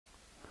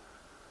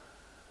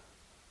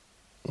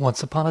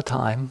Once upon a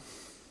time,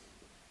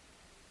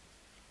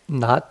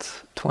 not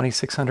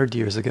 2,600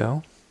 years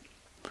ago,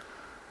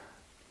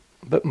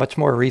 but much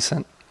more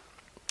recent.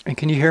 And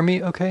can you hear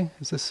me okay?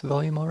 Is this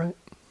volume all right?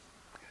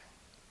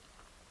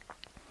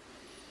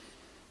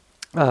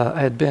 I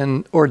had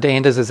been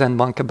ordained as a Zen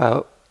monk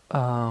about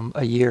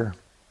a year,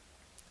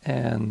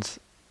 and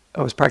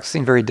I was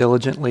practicing very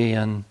diligently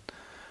and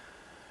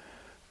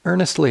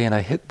earnestly, and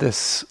I hit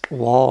this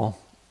wall.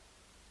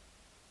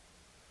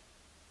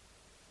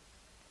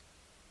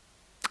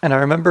 And I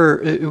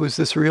remember it was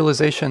this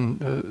realization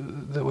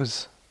that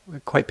was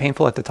quite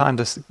painful at the time,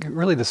 this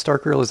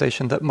stark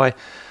realization that my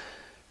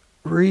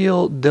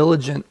real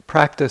diligent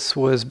practice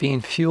was being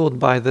fueled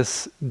by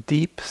this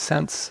deep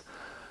sense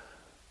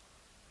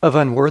of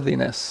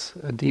unworthiness,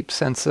 a deep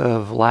sense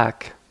of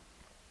lack,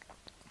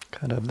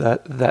 kind of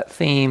that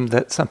theme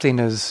that something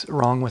is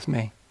wrong with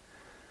me.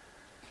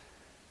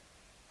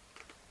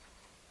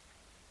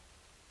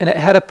 And it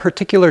had a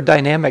particular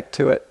dynamic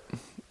to it.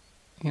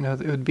 You know,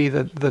 it would be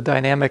the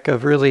dynamic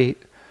of really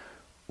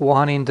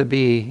wanting to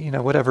be, you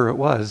know, whatever it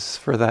was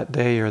for that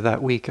day or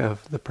that week,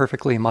 of the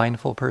perfectly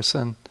mindful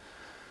person,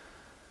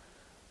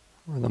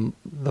 or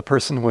the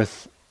person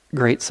with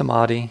great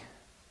samadhi.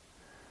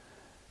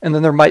 And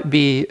then there might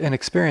be an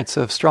experience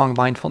of strong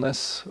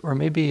mindfulness, or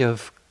maybe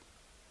of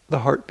the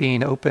heart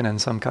being open in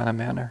some kind of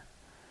manner.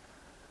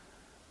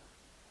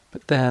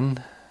 But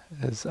then,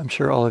 as I'm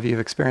sure all of you have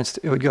experienced,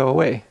 it would go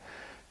away.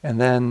 And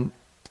then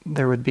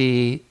there would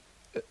be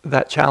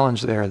that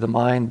challenge there, the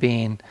mind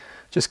being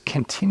just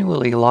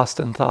continually lost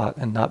in thought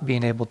and not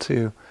being able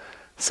to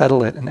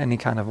settle it in any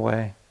kind of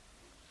way.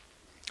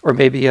 Or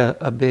maybe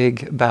a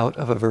big bout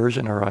of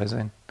aversion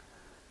arising.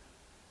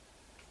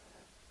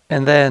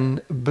 And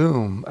then,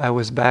 boom, I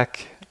was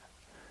back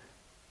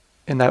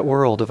in that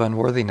world of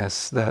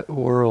unworthiness, that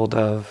world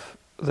of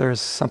there's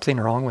something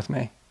wrong with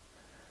me.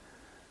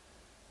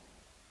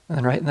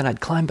 And then I'd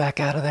climb back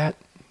out of that.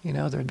 You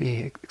know, there'd be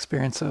an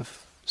experience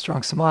of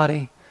strong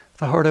samadhi,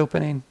 the heart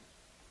opening.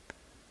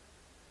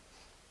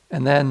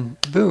 And then,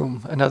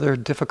 boom, another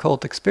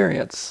difficult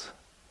experience.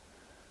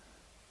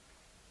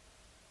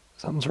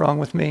 Something's wrong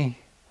with me.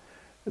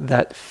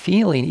 That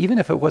feeling, even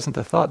if it wasn't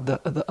the thought,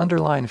 the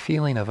underlying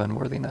feeling of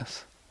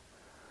unworthiness.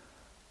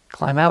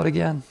 Climb out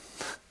again.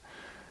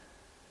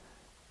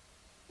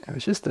 It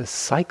was just a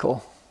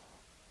cycle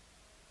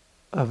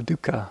of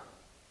dukkha.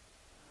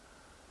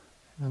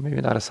 Maybe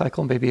not a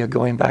cycle, maybe a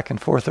going back and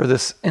forth, or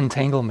this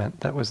entanglement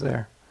that was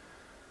there.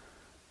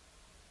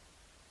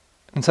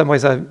 In some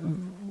ways,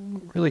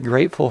 I'm really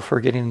grateful for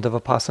getting into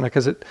Vipassana,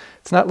 because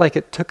it's not like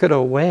it took it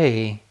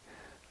away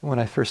when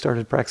I first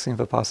started practicing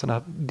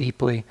Vipassana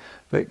deeply,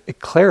 but it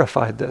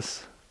clarified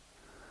this.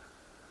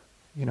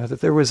 You know,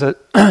 that there was a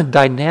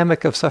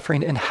dynamic of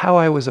suffering in how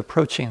I was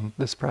approaching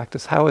this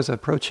practice, how I was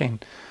approaching,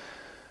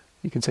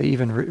 you can say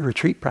even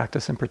retreat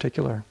practice in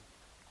particular.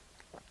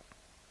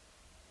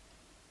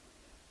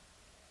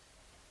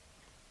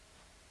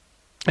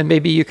 And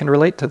maybe you can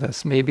relate to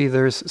this. Maybe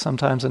there's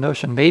sometimes a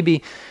notion,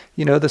 maybe,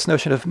 you know, this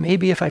notion of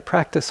maybe if I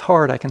practice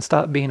hard, I can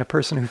stop being a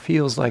person who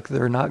feels like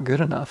they're not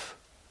good enough.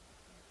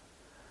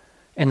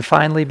 And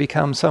finally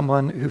become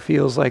someone who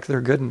feels like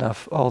they're good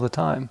enough all the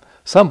time.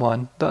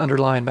 Someone, the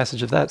underlying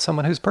message of that,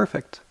 someone who's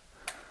perfect.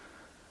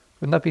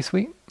 Wouldn't that be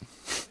sweet?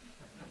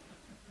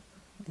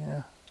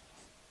 Yeah.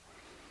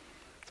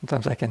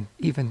 Sometimes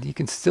you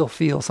can still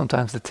feel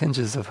sometimes the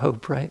tinges of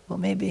hope, right? Well,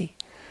 maybe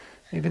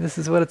this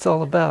is what it's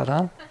all about,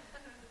 huh?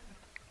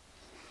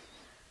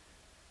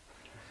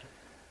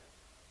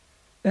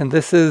 And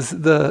this is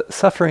the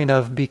suffering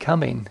of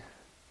becoming,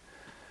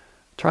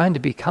 trying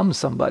to become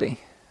somebody.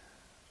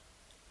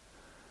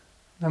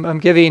 I'm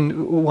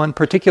giving one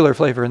particular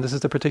flavor, and this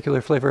is the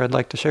particular flavor I'd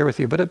like to share with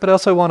you, but I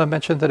also want to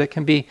mention that it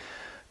can be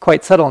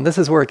quite subtle, and this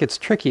is where it gets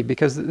tricky,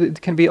 because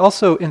it can be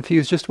also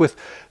infused just with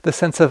the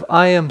sense of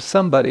I am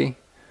somebody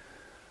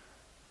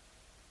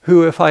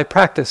who, if I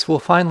practice, will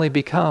finally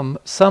become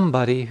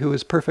somebody who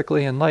is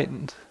perfectly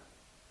enlightened.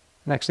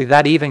 And actually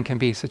that even can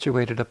be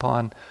situated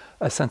upon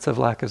a sense of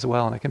lack as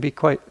well, and it can be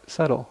quite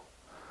subtle.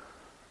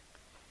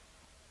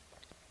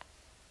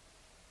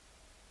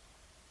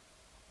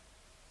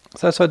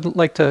 So that's what I'd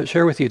like to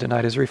share with you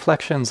tonight, is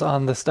reflections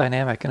on this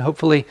dynamic, and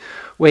hopefully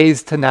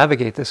ways to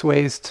navigate this,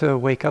 ways to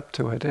wake up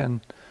to it,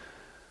 and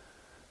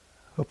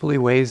hopefully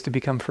ways to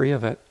become free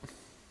of it.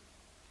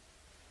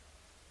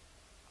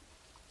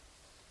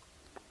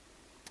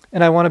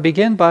 And I want to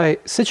begin by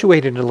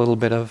situating a little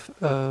bit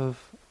of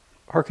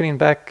hearkening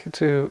back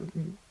to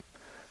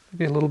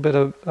maybe a little bit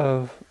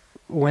of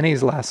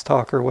Winnie's last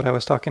talk, or what I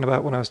was talking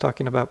about when I was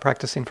talking about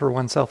practicing for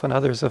oneself and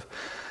others, of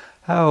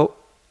how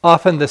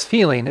often this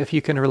feeling, if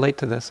you can relate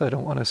to this, I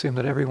don't want to assume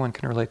that everyone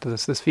can relate to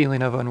this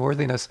feeling of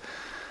unworthiness,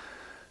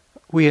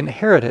 we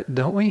inherit it,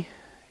 don't we?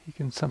 You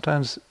can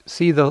sometimes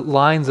see the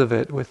lines of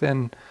it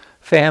within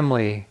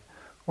family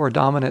or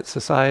dominant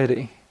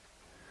society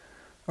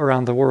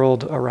around the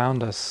world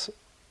around us,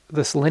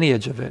 this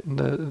lineage of it.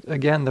 And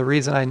again, the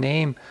reason I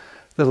name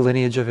the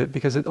lineage of it,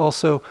 because it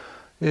also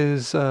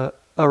is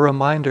a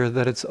reminder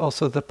that it's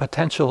also the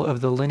potential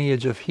of the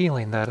lineage of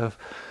healing, that of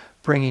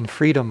bringing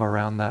freedom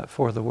around that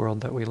for the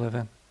world that we live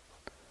in.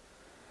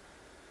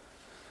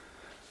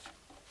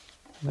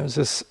 There's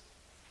this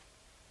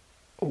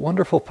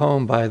wonderful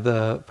poem by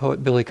the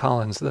poet Billy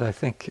Collins that I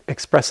think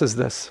expresses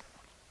this.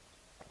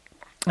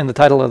 And the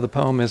title of the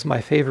poem is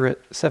My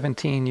Favorite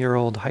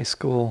 17-Year-Old High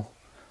School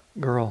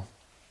Girl.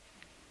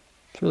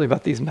 It's really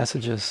about these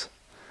messages.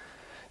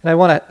 And I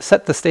want to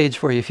set the stage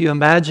for you. If you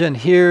imagine,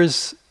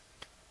 here's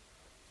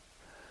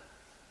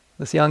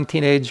this young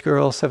teenage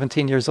girl,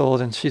 17 years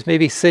old, and she's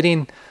maybe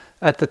sitting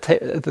at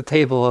the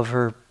table of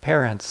her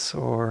parents,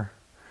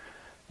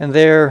 and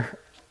there,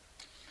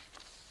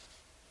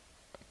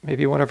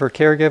 maybe one of her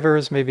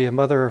caregivers, maybe a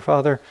mother or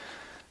father,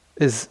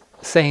 is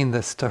saying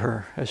this to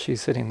her as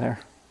she's sitting there.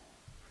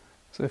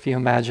 So if you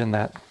imagine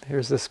that,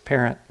 here's this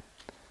parent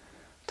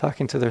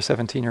talking to their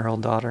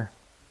 17-year-old daughter.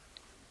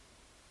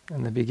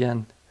 And they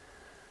begin,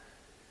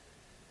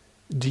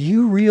 "Do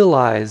you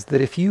realize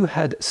that if you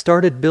had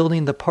started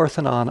building the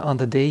Parthenon on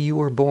the day you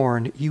were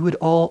born, you would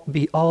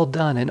be all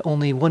done in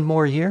only one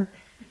more year?"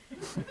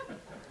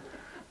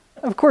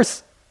 Of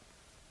course,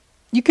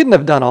 you couldn't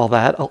have done all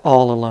that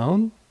all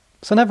alone.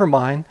 So never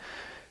mind.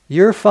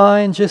 You're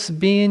fine just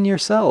being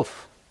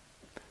yourself.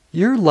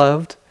 You're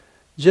loved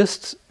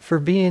just for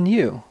being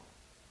you.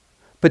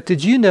 But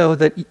did you know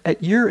that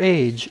at your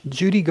age,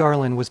 Judy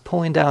Garland was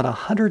pulling down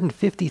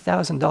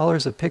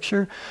 $150,000 a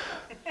picture?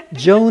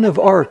 Joan of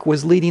Arc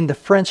was leading the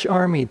French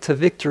army to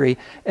victory,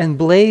 and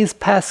Blaise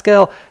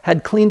Pascal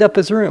had cleaned up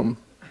his room.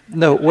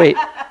 No, wait.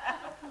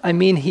 I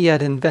mean, he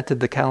had invented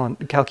the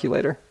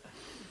calculator.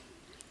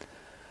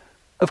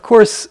 Of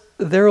course,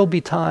 there will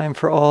be time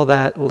for all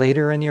that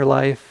later in your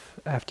life,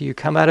 after you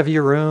come out of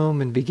your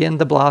room and begin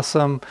to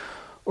blossom,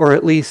 or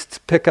at least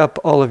pick up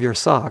all of your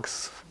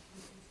socks.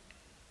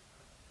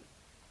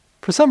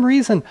 For some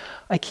reason,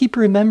 I keep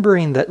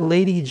remembering that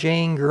Lady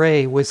Jane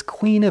Grey was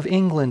Queen of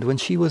England when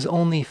she was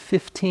only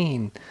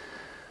 15.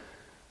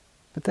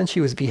 But then she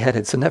was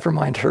beheaded, so never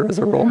mind her as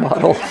a role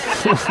model.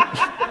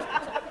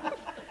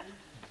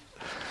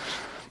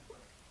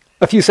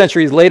 A few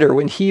centuries later,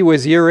 when he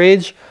was your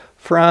age,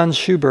 Franz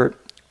Schubert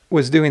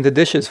was doing the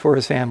dishes for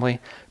his family,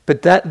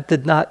 but that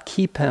did not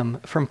keep him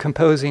from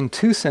composing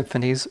 2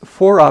 symphonies,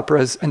 4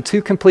 operas, and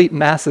 2 complete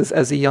masses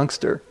as a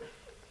youngster.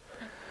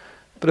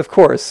 But of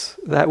course,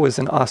 that was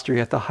in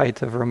Austria at the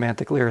height of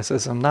Romantic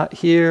lyricism, not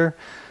here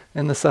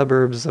in the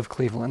suburbs of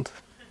Cleveland.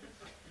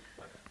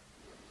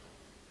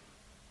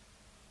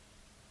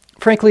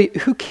 Frankly,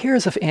 who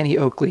cares if Annie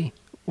Oakley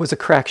was a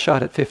crack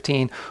shot at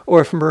 15,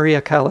 or if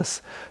Maria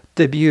Callas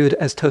debuted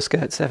as Tosca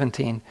at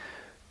 17?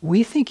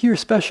 We think you're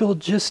special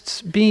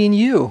just being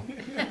you.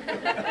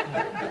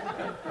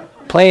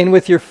 Playing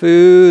with your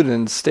food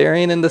and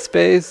staring into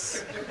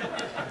space.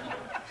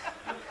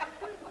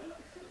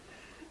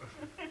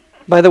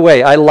 By the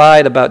way, I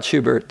lied about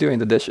Schubert doing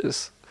the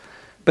dishes,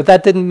 but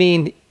that didn't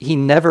mean he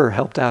never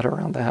helped out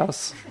around the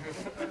house.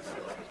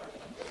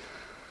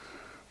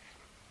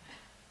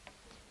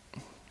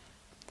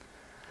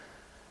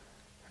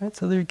 Right,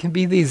 so there can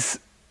be these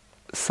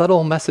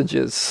subtle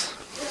messages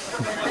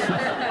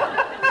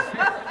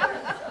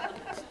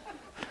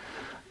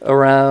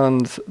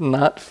around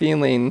not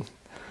feeling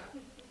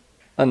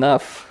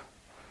enough.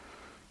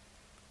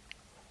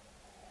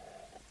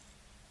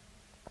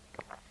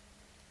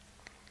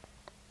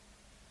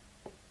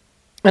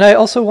 And I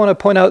also want to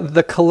point out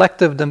the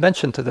collective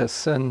dimension to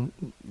this. And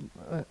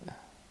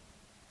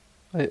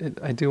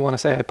I do want to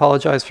say I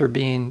apologize for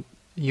being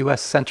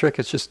US-centric.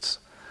 It's just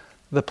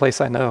the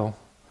place I know.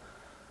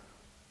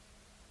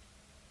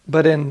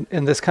 But in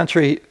this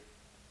country,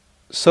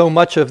 so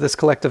much of this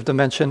collective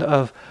dimension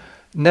of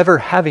never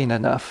having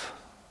enough,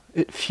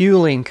 it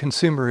fueling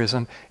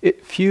consumerism,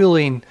 it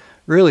fueling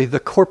really the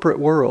corporate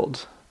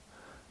world,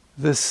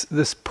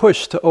 this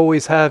push to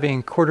always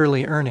having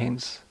quarterly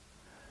earnings,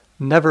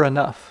 never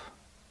enough.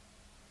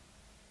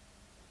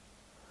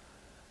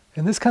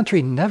 In this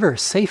country, never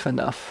safe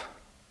enough.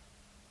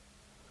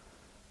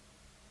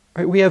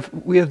 Right? We have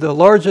the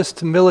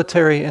largest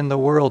military in the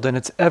world, and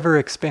it's ever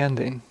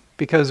expanding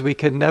because we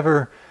could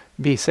never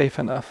be safe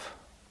enough.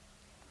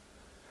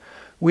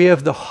 We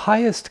have the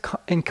highest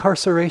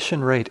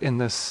incarceration rate in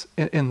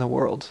the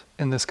world,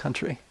 in this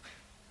country.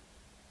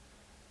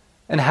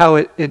 And how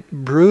it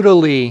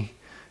brutally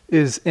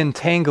is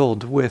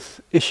entangled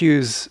with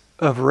issues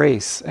of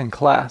race and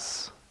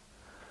class,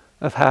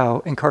 of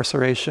how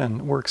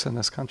incarceration works in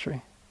this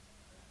country.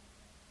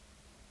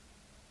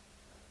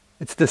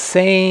 It's the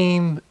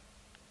same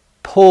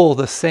pull,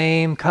 the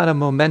same kind of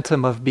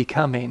momentum of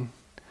becoming,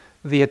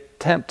 the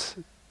attempt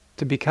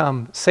to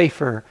become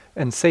safer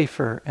and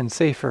safer and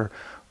safer,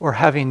 or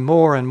having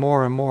more and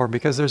more and more,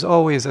 because there's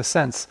always a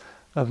sense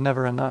of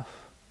never enough.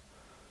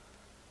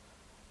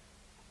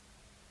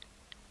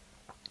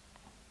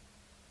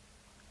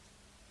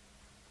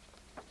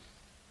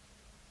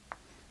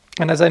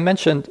 And as I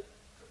mentioned,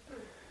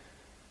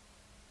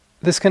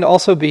 this can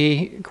also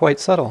be quite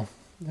subtle.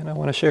 And I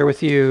want to share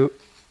with you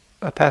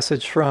a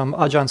passage from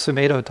Ajahn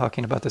Sumedho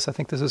talking about this. I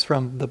think this is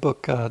from the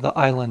book The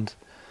Island,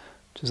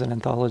 which is an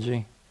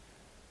anthology.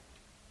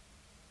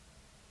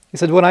 He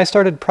said, when I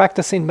started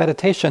practicing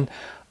meditation,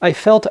 I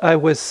felt I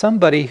was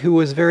somebody who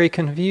was very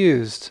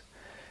confused.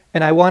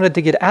 And I wanted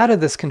to get out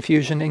of this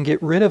confusion and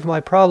get rid of my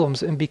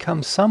problems and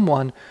become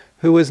someone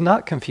who was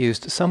not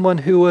confused, someone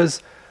who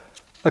was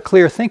a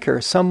clear thinker,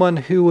 someone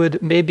who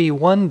would maybe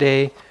one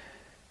day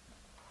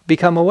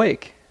become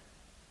awake.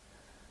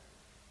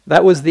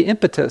 That was the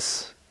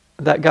impetus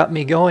that got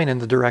me going in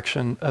the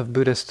direction of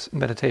Buddhist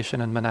meditation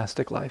and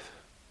monastic life.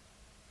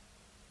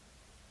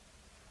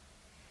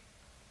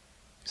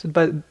 He said,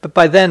 but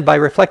by then, by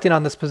reflecting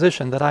on this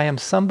position, that I am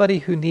somebody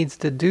who needs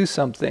to do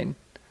something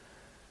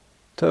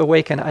to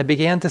awaken, I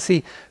began to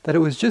see that it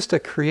was just a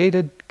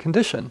created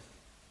condition.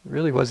 It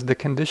really was the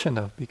condition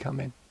of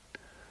becoming.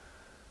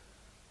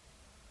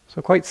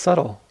 So quite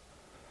subtle.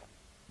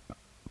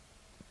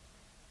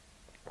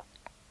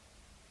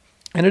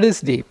 And it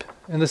is deep.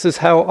 And this is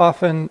how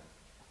often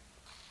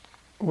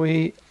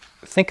we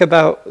think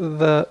about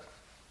the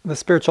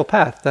spiritual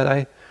path, that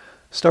I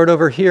start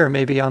over here,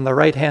 maybe on the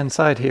right-hand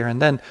side here,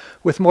 and then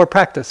with more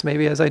practice,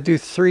 maybe as I do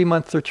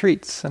 3-month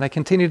retreats, and I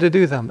continue to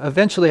do them,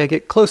 eventually I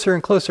get closer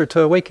and closer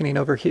to awakening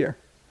over here.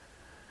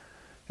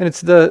 And it's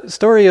the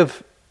story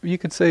of, you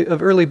could say,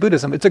 of early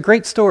Buddhism. It's a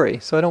great story,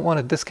 so I don't want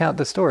to discount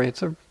the story.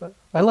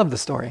 I love the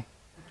story.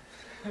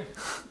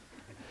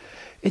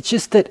 It's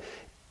just that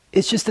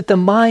the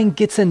mind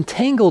gets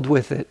entangled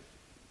with it.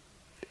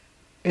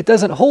 It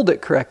doesn't hold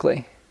it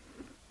correctly.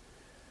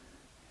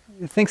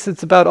 It thinks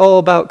it's all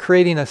about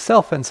creating a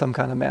self in some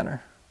kind of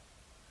manner.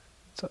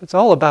 So it's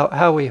all about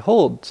how we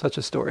hold such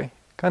a story.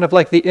 Kind of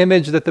like the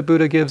image that the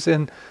Buddha gives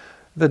in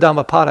the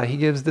Dhammapada. He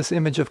gives this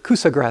image of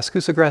kusa grass.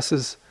 Kusa grass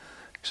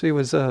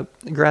was a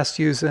grass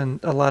used in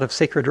a lot of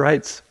sacred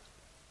rites.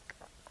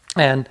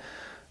 And,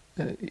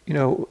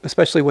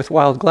 especially with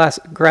wild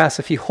grass,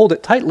 if you hold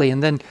it tightly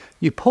and then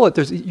you pull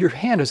it, your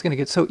hand is going to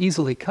get so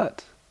easily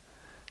cut.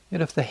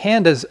 Yet if the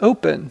hand is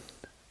open,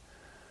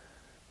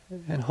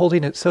 and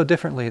holding it so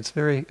differently, it's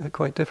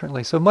quite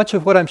differently. So much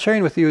of what I'm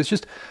sharing with you is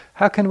just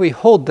how can we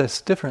hold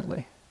this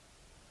differently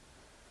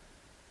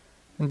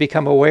and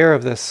become aware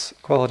of this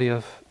quality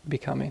of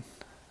becoming.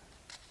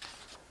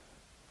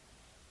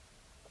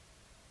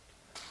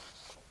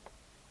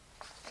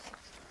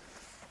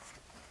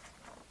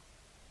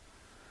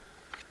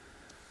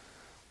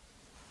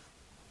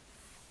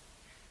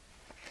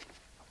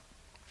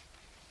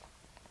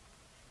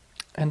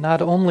 And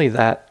not only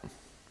that,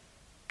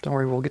 don't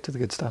worry, we'll get to the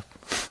good stuff.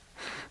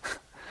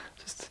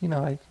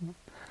 I'm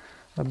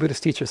a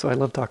Buddhist teacher, so I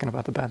love talking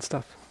about the bad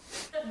stuff.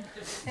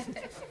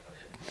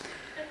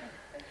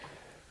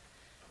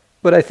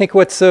 But I think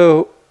what's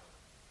so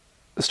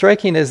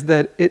striking is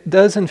that it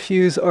does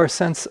infuse our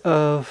sense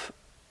of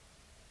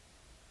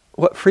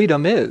what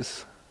freedom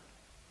is.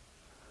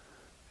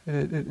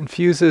 It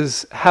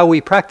infuses how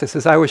we practice,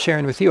 as I was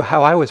sharing with you,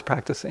 how I was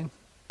practicing,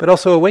 but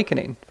also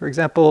awakening. For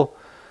example,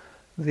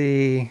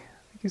 the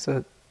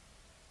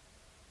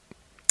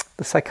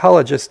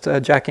psychologist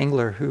Jack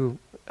Engler, who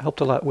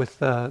helped a lot with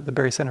the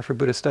Berry Center for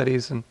Buddhist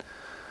Studies and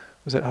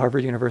was at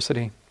Harvard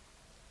University,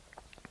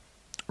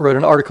 wrote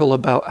an article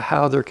about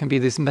how there can be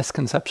these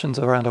misconceptions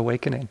around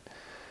awakening.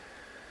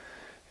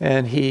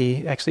 And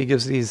he actually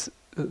gives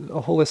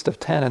a whole list of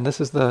 10, and this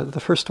is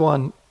the first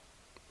one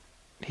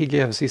he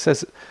gives. He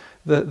says,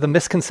 the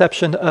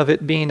misconception of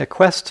it being a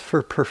quest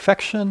for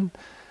perfection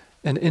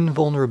and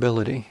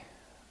invulnerability.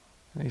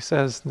 And he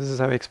says, this is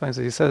how he explains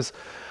it, he says,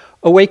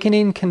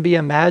 awakening can be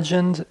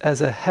imagined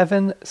as a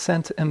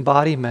heaven-sent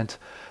embodiment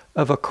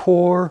of a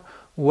core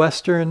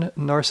Western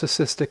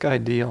narcissistic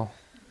ideal.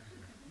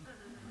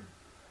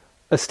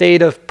 A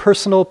state of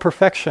personal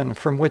perfection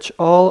from which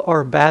all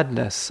our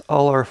badness,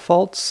 all our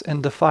faults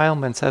and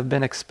defilements have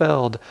been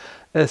expelled,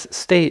 a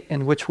state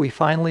in which we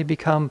finally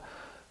become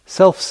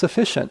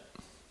self-sufficient,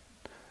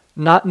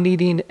 not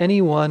needing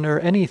anyone or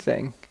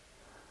anything,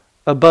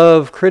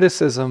 above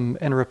criticism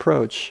and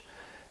reproach,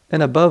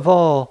 and above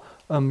all,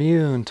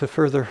 immune to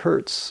further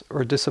hurts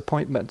or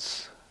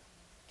disappointments.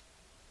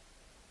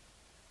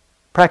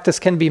 Practice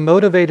can be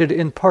motivated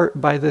in part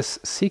by this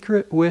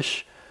secret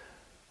wish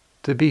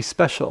to be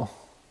special,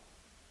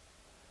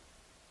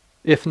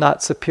 if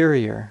not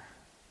superior.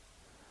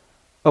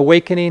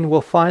 Awakening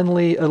will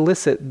finally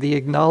elicit the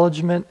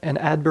acknowledgement and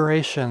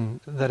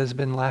admiration that has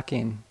been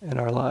lacking in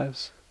our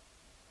lives.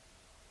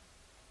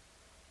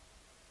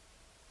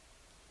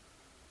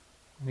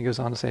 And he goes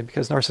on to say,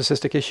 because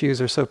narcissistic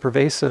issues are so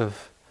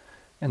pervasive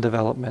in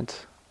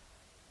development,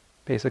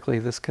 basically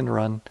this can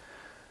run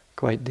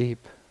quite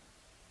deep.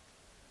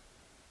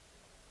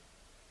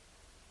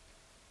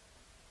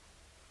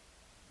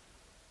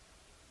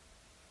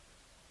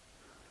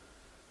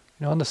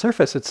 On the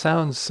surface it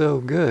sounds so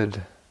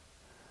good,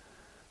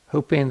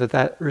 hoping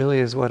that really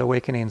is what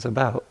awakening's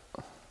about.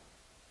 But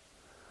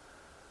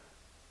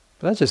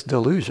that's just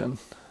delusion.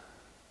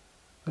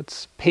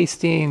 It's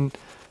pasting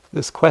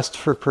this quest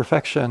for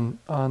perfection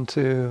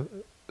onto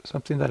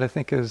something that I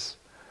think is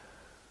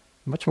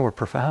much more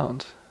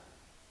profound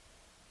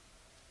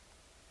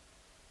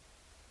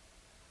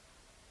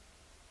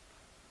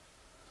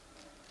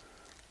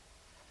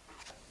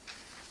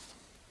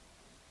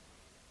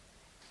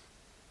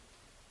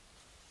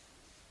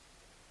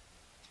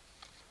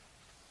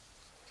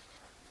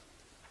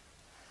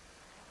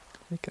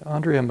think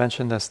Andrea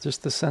mentioned this,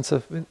 just the sense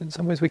of, in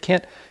some ways we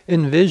can't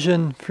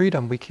envision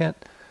freedom, we can't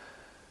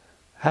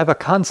have a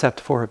concept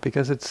for it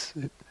because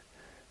it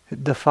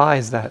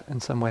defies that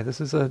in some way.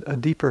 This is a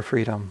deeper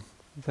freedom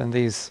than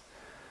these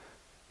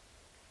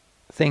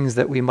things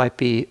that we might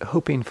be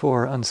hoping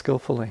for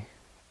unskillfully.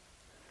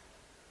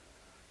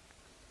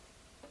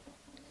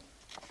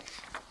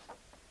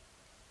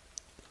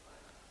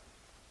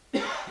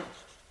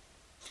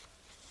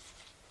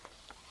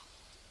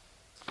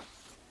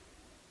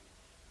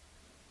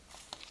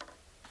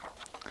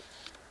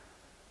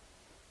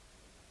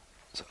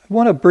 I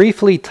want to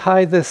briefly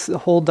tie this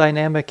whole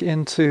dynamic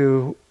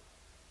into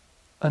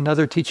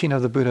another teaching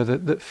of the Buddha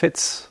that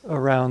fits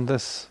around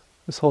this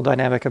whole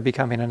dynamic of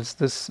becoming, and it's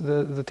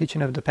the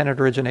teaching of dependent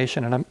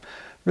origination. And I'm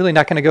really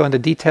not going to go into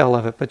detail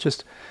of it, but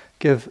just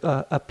give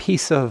a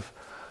piece of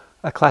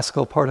a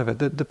classical part of it.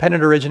 The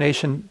dependent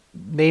origination,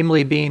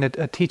 namely being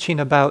a teaching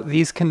about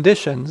these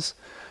conditions,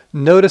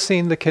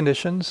 noticing the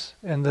conditions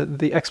and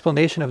the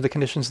explanation of the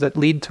conditions that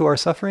lead to our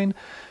suffering,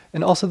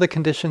 and also the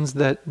conditions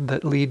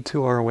that lead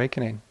to our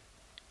awakening.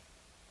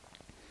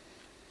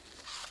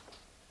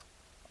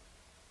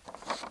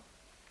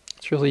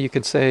 It's really, you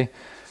could say,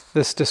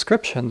 this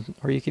description,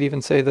 or you could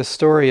even say the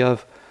story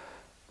of,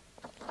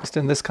 just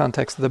in this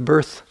context, the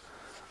birth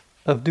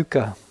of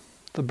dukkha,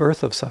 the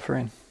birth of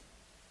suffering.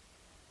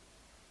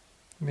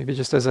 Maybe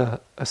just as a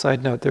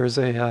side note, there's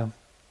a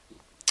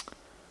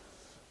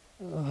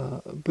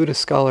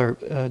Buddhist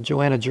scholar,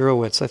 Joanna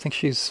Jurowitz. I think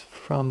she's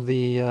from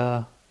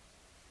the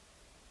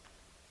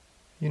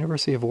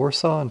University of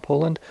Warsaw in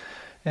Poland,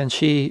 and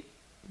she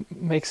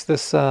makes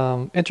this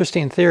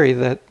interesting theory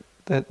that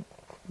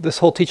this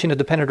whole teaching of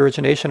dependent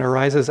origination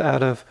arises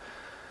out of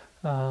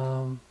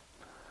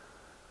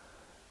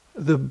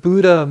the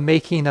Buddha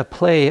making a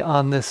play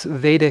on this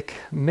Vedic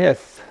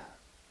myth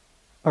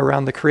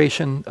around the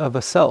creation of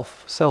a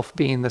self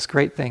being this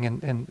great thing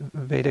in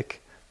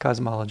Vedic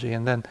cosmology,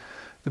 and then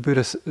the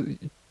Buddha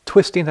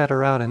twisting that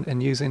around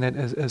and using it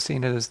as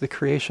seeing it as the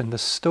creation, the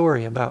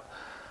story about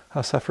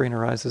how suffering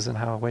arises and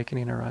how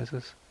awakening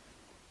arises.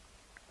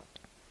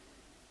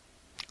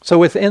 So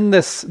within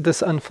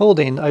this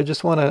unfolding, I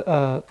just want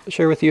to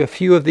share with you a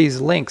few of these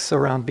links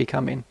around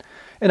becoming.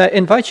 And I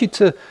invite you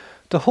to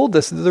hold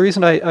this. The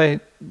reason I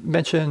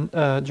mention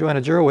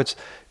Joanna Jurowitz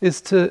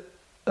is to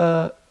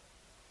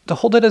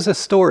hold it as a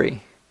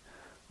story,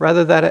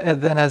 rather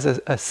than as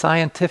a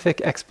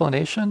scientific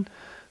explanation,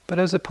 but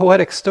as a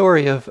poetic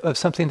story of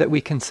something that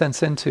we can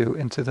sense into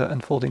the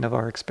unfolding of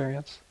our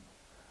experience.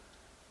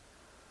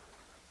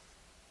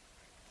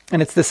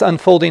 And it's this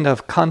unfolding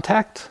of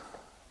contact,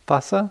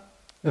 phassa,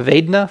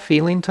 Vedana,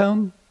 feeling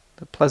tone,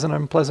 the pleasant or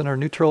unpleasant or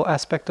neutral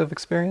aspect of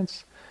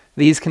experience.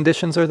 These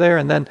conditions are there,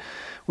 and then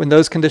when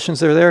those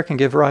conditions are there, it can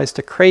give rise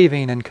to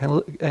craving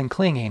and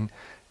clinging,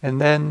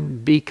 and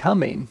then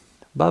becoming,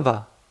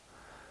 bhava,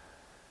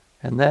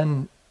 and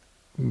then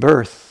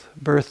birth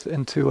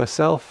into a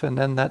self, and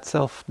then that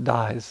self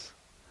dies.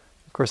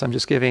 Of course, I'm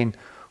just giving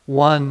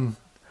one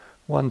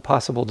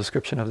possible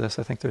description of this.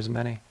 I think there's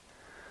many.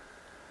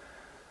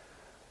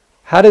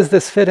 How does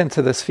this fit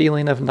into this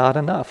feeling of not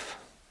enough?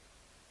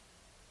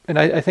 And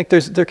I think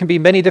there can be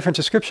many different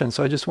descriptions,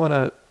 so I just want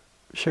to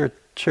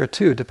share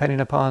two,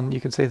 depending upon,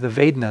 you can say, the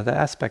Vedana, the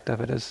aspect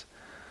of it is,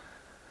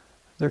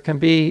 there can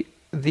be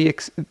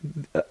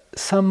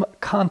some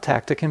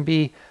contact. It can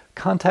be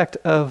contact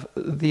of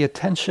the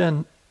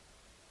attention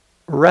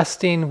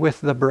resting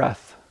with the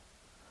breath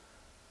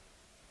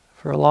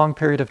for a long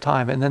period of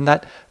time. And then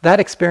that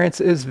experience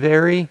is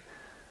very,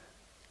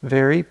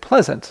 very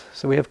pleasant.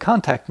 So we have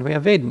contact and we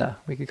have Vedana.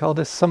 We could call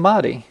this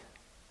samadhi.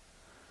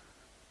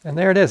 And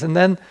there it is. And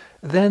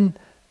then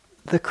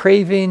the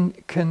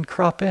craving can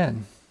crop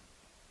in.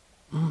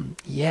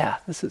 Yeah,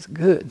 this is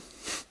good.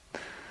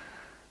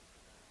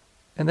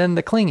 And then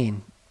the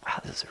clinging.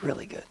 Wow, this is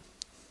really good.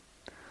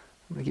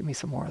 I'm going to get me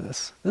some more of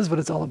this. This is what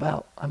it's all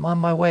about. I'm on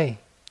my way.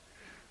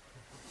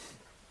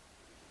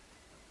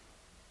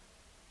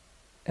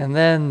 And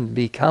then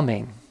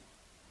becoming.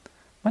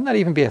 Might not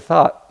even be a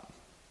thought.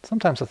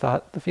 Sometimes a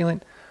thought. The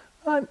feeling,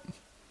 I'm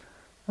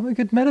a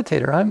good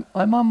meditator.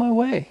 I'm on my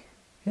way.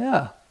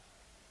 Yeah.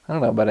 I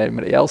don't know about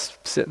anybody else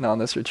sitting on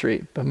this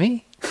retreat, but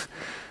me?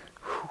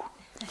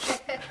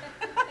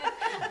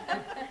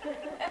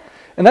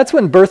 And that's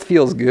when birth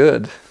feels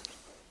good.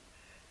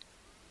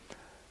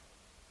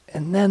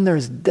 And then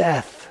there's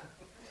death.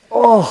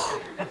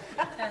 Oh!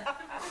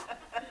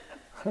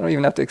 I don't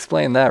even have to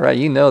explain that, right?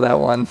 You know that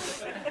one.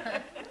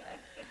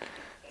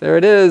 There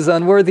it is,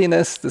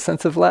 unworthiness, the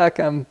sense of lack.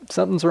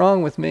 Something's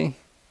wrong with me.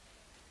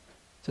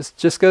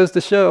 Just goes to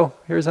show.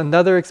 Here's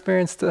another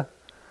experience to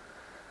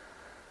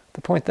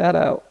point that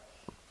out.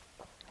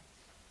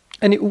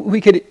 And we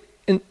could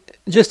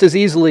just as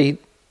easily,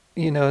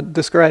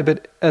 describe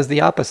it as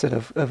the opposite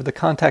of the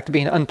contact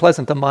being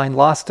unpleasant, the mind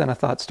lost in a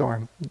thought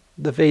storm,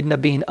 the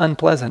Vedana being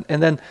unpleasant,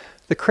 and then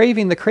the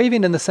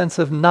craving in the sense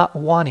of not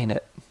wanting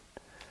it.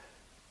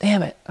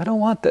 Damn it, I don't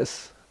want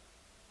this.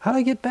 How do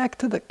I get back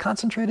to the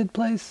concentrated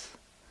place?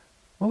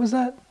 What was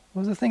that?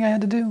 What was the thing I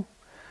had to do?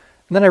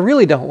 And then I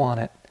really don't want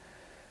it.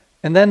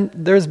 And then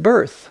there's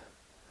birth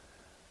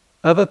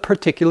of a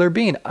particular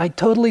being. I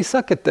totally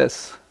suck at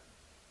this.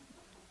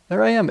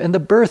 There I am. And the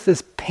birth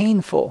is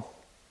painful.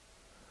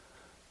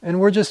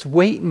 And we're just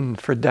waiting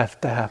for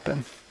death to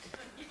happen.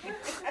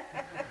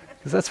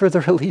 Because that's where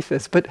the relief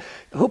is. But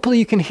hopefully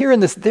you can hear in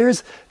this,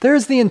 there's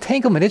the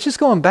entanglement. It's just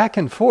going back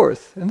and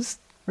forth. And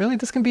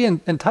this can be an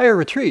entire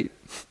retreat.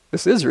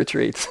 This is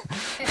retreat.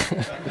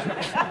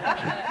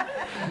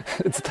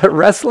 It's the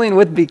wrestling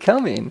with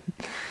becoming.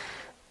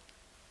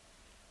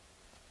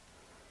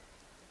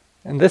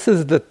 And this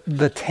is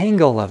the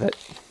tangle of it.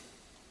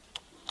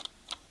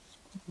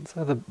 That's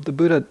how the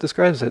Buddha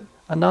describes it,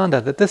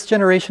 Ananda, that this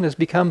generation has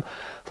become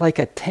like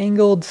a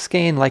tangled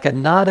skein, like a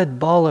knotted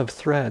ball of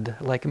thread,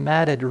 like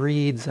matted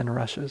reeds and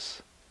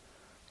rushes.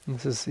 And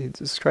he's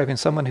describing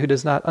someone who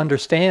does not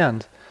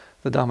understand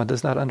the Dhamma,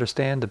 does not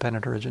understand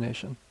dependent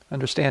origination.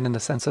 Understand in the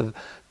sense of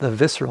the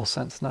visceral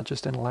sense, not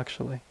just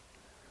intellectually.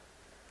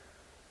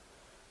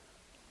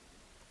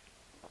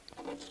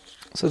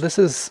 So this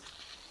is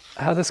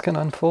how this can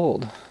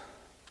unfold.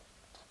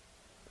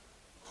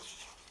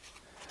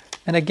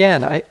 And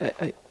again,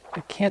 I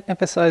can't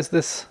emphasize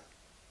this.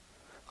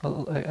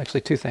 Well,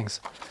 actually, two things.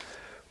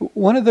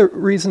 One of the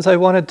reasons I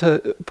wanted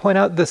to point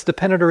out this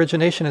dependent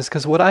origination is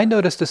because what I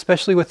noticed,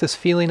 especially with this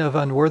feeling of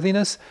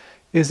unworthiness,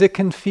 is it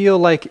can feel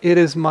like it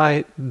is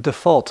my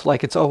default,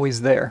 like it's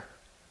always there.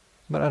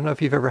 But I don't know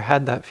if you've ever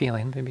had that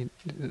feeling. Maybe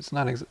it's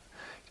not, you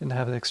didn't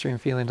have the extreme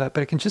feeling of that,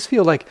 but it can just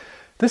feel like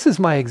this is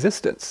my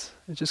existence.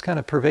 It's just kind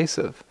of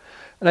pervasive.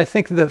 And I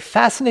think the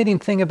fascinating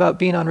thing about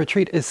being on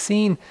retreat is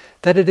seeing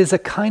that it is a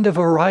kind of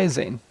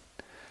arising,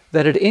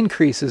 that it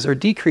increases or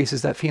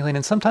decreases that feeling,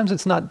 and sometimes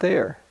it's not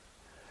there.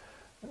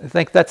 I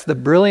think that's the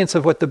brilliance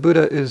of what the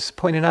Buddha is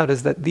pointing out,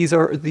 is that these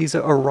are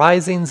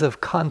arisings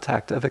of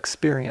contact, of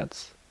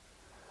experience.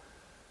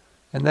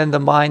 And then the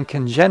mind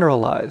can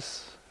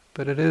generalize,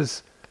 but it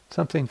is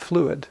something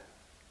fluid.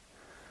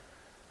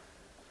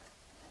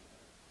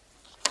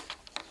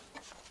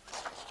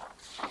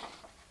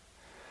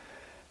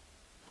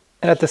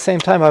 And at the same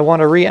time, I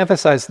want to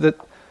re-emphasize that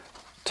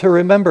to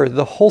remember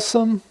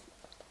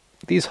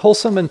these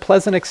wholesome and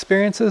pleasant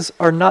experiences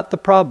are not the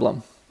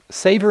problem.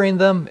 Savoring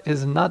them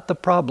is not the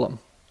problem.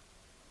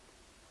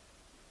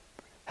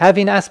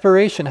 Having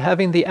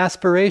the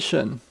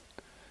aspiration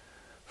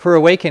for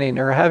awakening,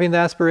 or having the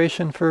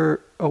aspiration for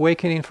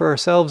awakening for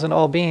ourselves and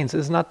all beings,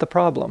 is not the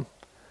problem.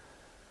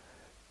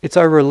 It's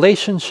our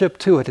relationship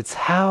to it. It's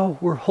how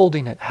we're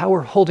holding it, how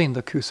we're holding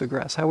the kusa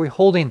grass, how we're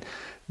holding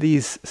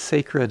these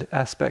sacred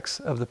aspects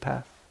of the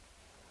path.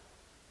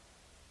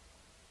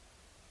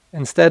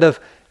 Instead of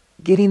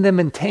getting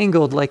them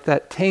entangled like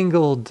that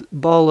tangled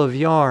ball of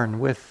yarn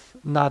with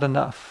not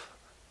enough,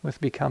 with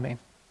becoming.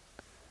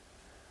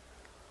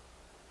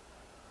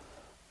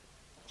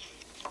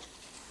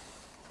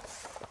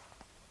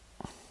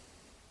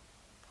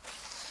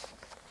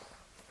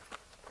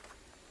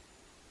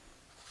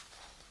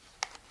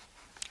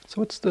 So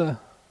what's the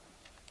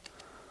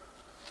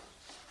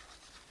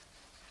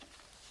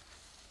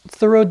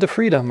road to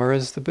freedom? Or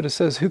as the Buddha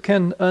says, who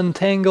can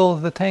untangle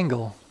the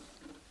tangle?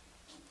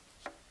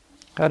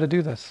 How to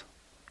do this?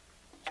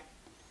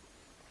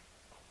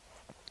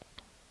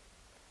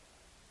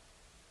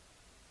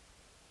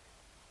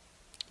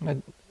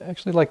 I'd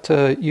actually like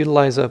to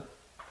utilize a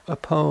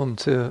poem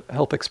to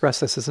help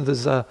express this. This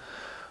is a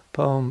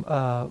poem,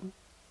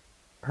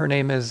 her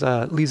name is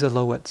Lisa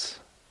Lowitz.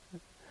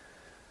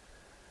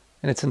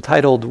 And it's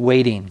entitled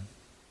Waiting.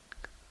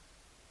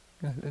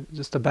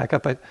 Just to back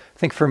up, I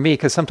think for me,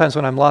 because sometimes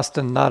when I'm lost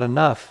in not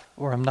enough,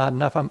 or I'm not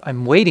enough,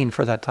 I'm waiting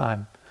for that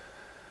time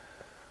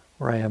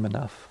where I am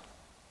enough.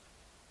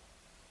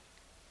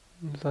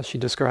 That's how she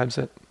describes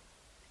it.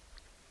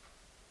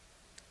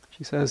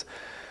 She says,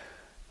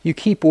 you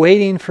keep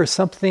waiting for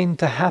something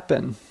to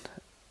happen.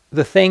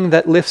 The thing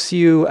that lifts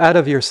you out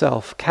of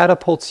yourself,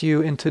 catapults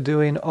you into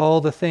doing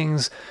all the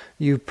things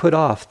you put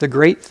off, the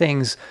great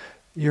things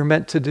you're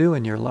meant to do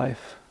in your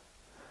life,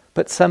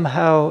 but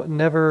somehow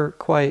never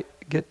quite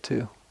get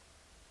to.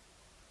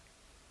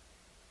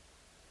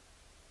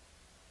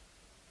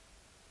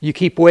 You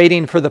keep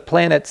waiting for the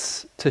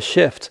planets to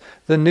shift,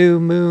 the new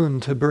moon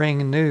to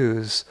bring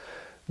news,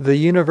 the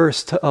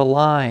universe to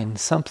align,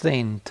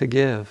 something to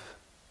give.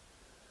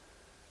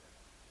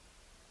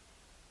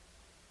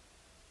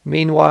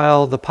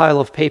 Meanwhile, the pile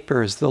of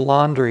papers, the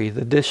laundry,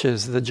 the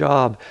dishes, the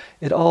job,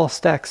 it all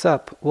stacks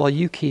up while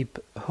you keep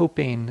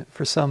hoping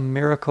for some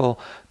miracle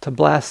to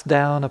blast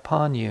down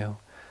upon you,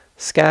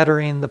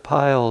 scattering the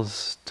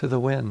piles to the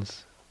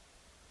winds.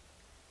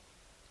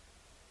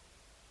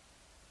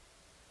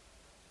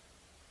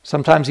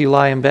 Sometimes you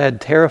lie in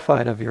bed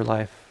terrified of your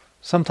life.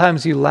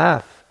 Sometimes you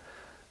laugh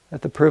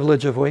at the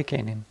privilege of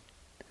awakening.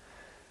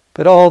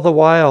 But all the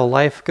while,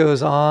 life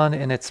goes on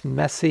in its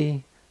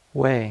messy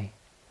way.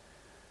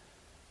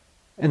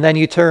 And then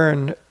you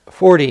turn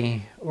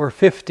 40 or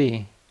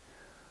 50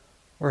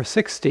 or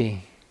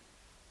 60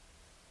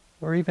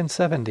 or even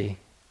 70.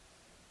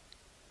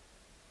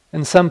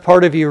 And some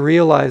part of you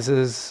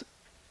realizes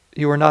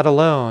You are not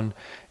alone.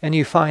 And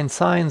you find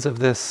signs of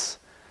this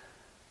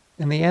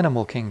in the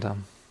animal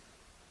kingdom.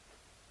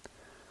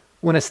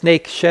 When a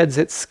snake sheds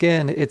its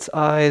skin, its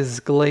eyes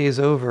glaze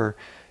over.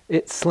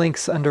 It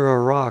slinks under a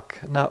rock,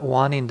 not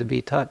wanting to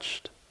be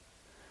touched.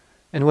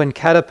 And when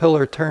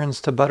caterpillar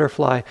turns to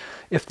butterfly,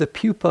 if the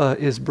pupa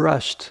is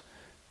brushed,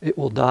 it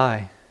will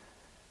die.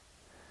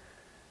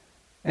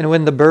 And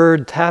when the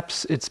bird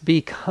taps its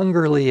beak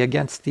hungrily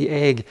against the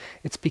egg,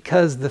 it's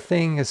because the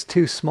thing is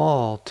too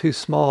small,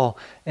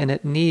 and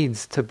it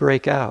needs to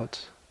break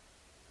out.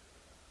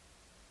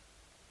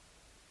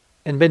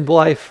 And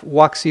midlife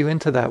walks you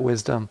into that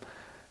wisdom,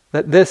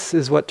 that this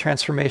is what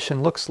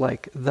transformation looks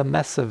like, the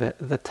mess of it,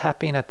 the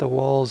tapping at the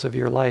walls of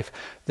your life,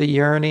 the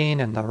yearning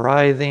and the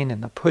writhing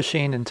and the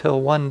pushing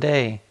until one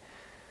day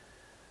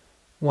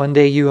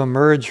you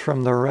emerge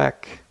from the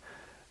wreck,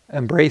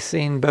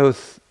 embracing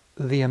both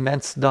the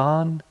immense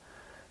dawn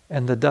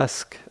and the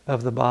dusk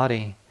of the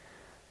body,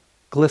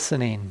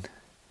 glistening,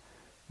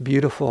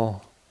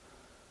 beautiful,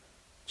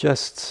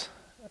 just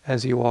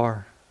as you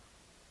are.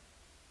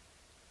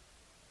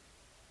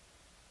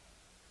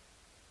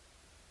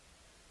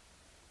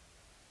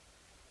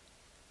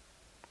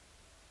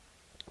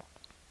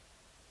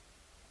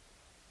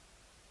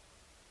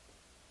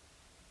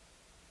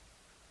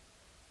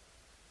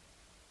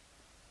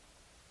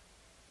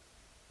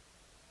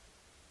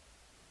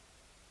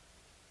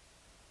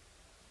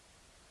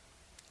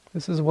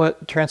 This is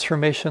what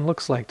transformation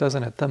looks like,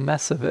 doesn't it? The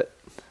mess of it.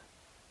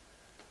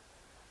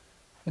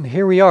 And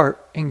here we are,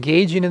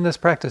 engaging in this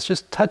practice,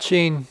 just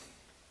touching,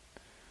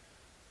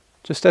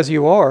 just as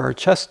you are,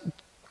 just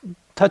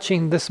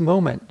touching this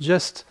moment,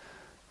 just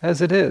as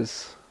it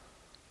is.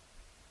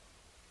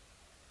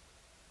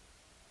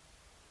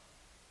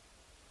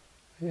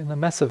 In the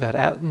mess of it,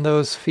 out in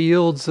those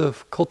fields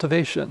of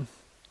cultivation,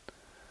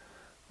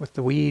 with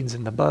the weeds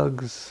and the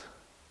bugs,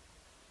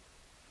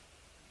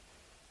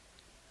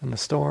 and the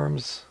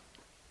storms.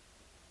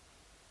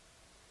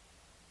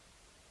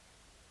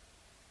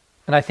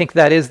 And I think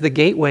that is the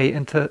gateway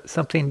into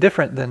something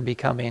different than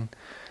becoming.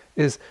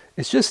 It's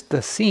just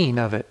the scene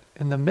of it,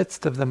 in the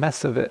midst of the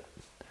mess of it.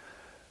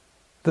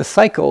 The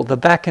cycle, the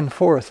back and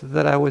forth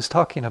that I was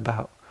talking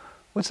about.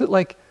 What's it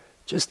like?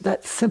 Just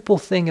that simple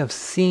thing of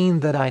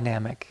seeing the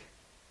dynamic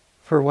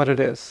for what it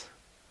is.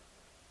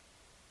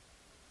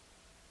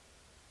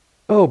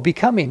 Oh,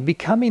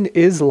 becoming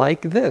is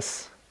like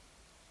this.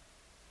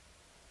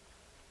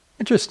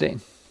 Interesting.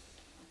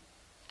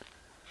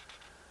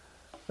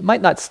 It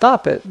might not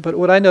stop it, but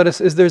what I notice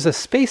is there's a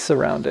space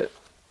around it.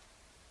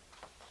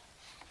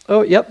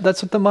 Oh, yep,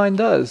 that's what the mind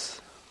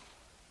does.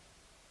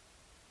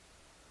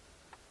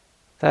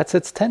 That's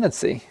its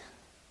tendency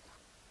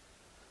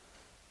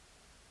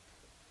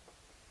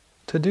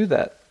to do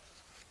that.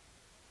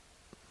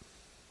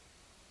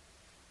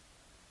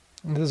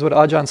 And this is what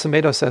Ajahn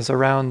Sumedho says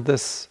around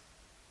this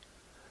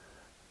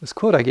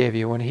quote I gave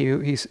you when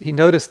he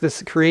noticed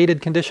this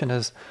created condition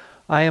as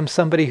I am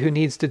somebody who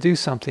needs to do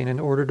something in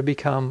order to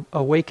become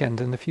awakened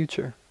in the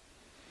future.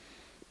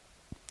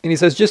 And he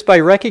says, just by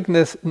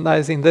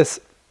recognizing this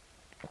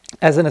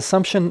as an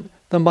assumption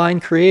the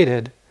mind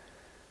created,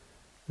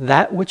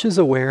 that which is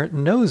aware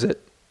knows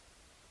it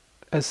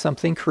as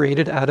something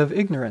created out of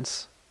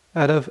ignorance,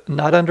 out of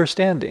not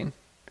understanding.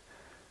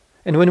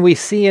 And when we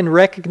see and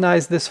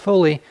recognize this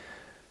fully,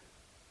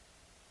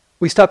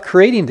 we stop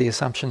creating the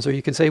assumptions, or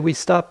you could say we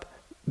stop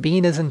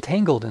being as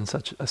entangled in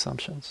such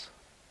assumptions.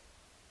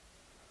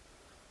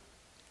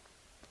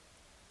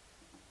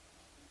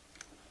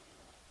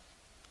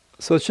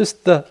 So it's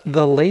just the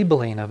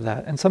labeling of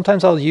that. And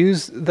sometimes I'll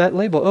use that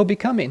label. Oh,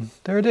 becoming.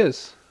 There it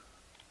is.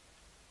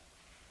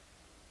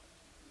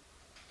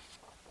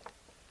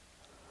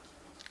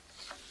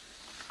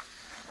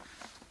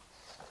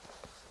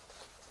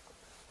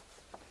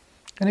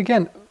 And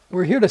again,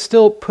 we're here to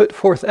still put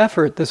forth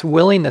effort, this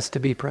willingness to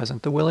be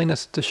present, the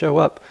willingness to show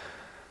up,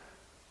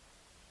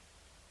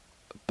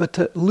 but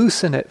to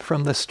loosen it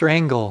from the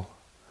strangle,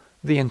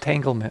 the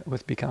entanglement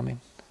with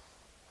becoming.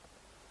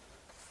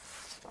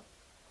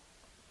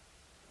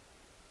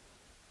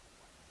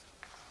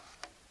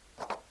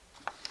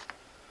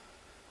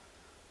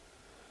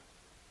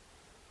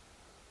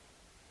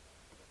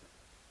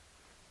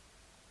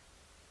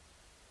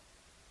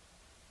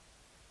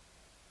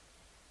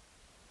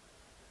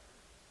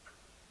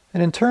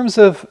 And in terms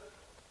of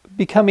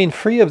becoming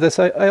free of this,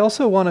 I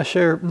also want to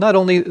share not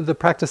only the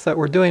practice that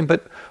we're doing,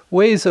 but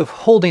ways of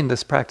holding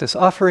this practice,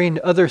 offering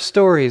other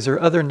stories or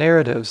other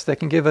narratives that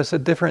can give us a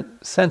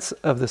different sense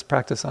of this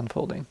practice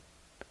unfolding.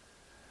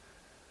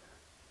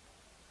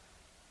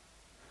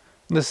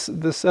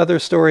 This other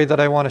story that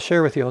I want to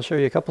share with you, I'll share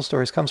you a couple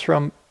stories, comes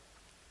from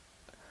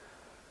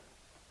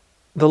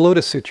the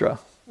Lotus Sutra.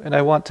 And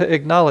I want to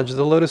acknowledge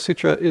the Lotus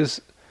Sutra is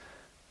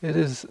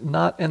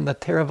not in the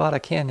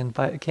Theravada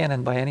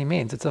canon by any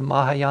means. It's a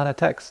Mahayana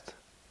text.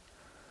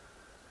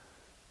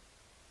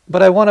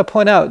 But I want to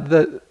point out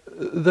that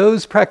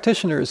those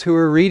practitioners who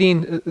were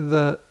reading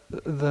the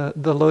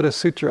Lotus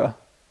Sutra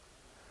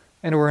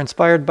and were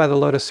inspired by the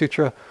Lotus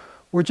Sutra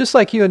were just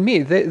like you and me.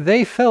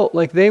 They felt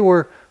like they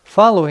were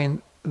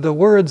following the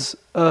words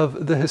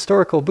of the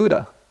historical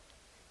Buddha.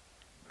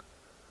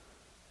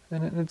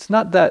 And it's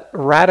not that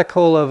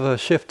radical of a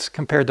shift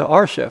compared to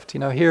our shift.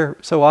 Here,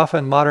 so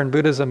often modern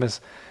Buddhism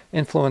is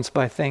influenced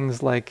by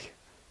things like,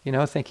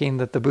 thinking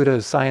that the Buddha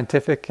is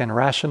scientific and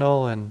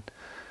rational and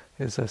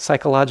is a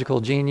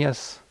psychological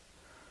genius,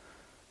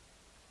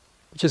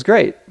 which is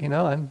great.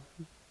 I'm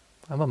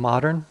a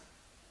modern.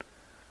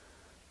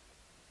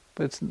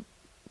 But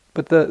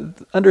the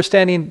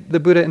understanding the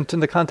Buddha in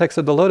the context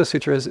of the Lotus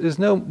Sutra is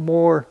no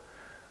more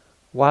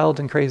wild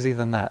and crazy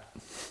than that.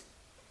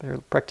 They're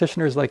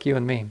practitioners like you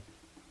and me.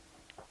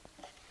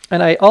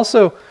 And I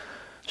also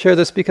share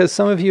this because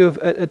some of you have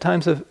at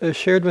times have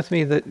shared with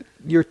me that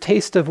your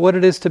taste of what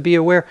it is to be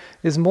aware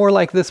is more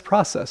like this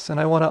process, and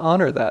I want to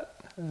honor that,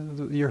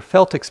 your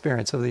felt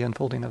experience of the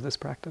unfolding of this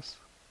practice.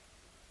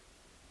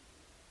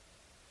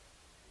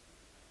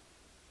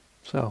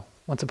 So,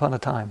 once upon a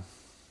time,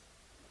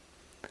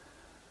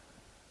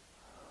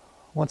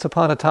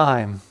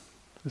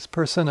 this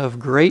person of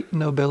great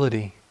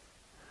nobility,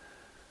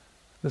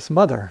 this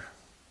mother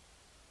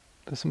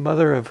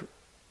of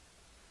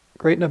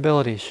great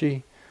nobility,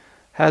 she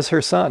has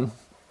her son.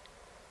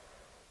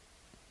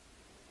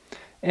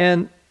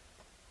 And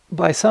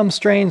by some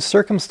strange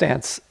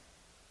circumstance,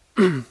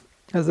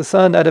 as the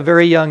son at a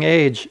very young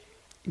age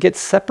gets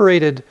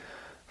separated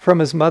from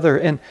his mother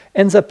and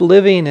ends up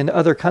living in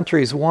other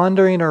countries,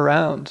 wandering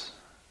around,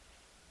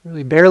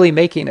 really barely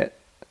making it,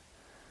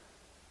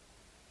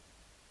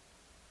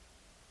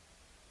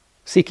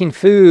 seeking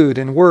food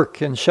and work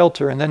and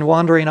shelter, and then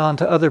wandering on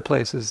to other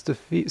places to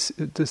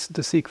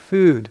seek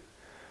food,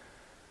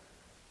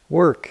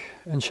 work,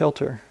 and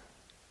shelter.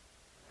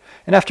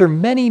 And after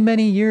many,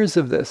 many years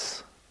of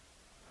this,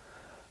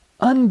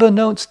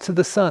 unbeknownst to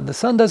the son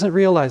doesn't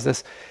realize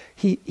this,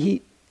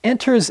 he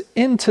enters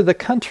into the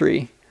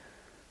country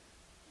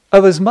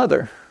of his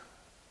mother,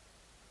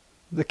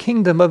 the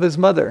kingdom of his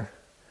mother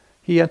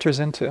he enters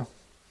into.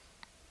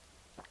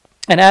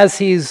 And as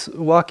he's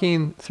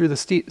walking through the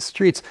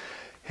streets,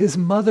 his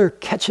mother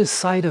catches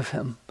sight of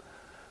him,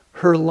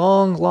 her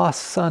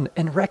long-lost son,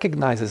 and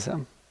recognizes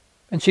him.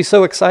 And she's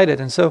so excited,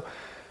 and so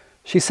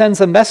she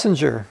sends a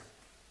messenger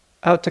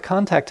out to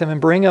contact him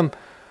and bring him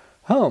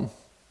home,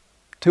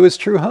 to his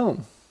true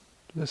home,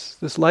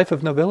 this life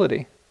of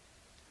nobility.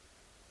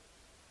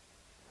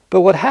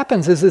 But what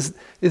happens is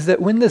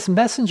that when this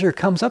messenger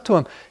comes up to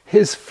him,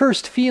 his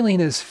first feeling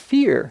is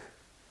fear.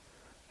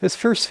 His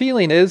first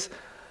feeling is,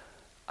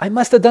 I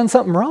must have done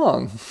something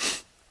wrong.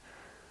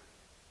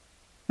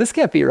 This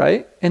can't be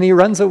right. And he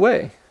runs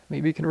away.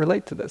 Maybe you can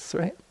relate to this,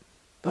 right?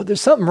 Oh, there's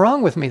something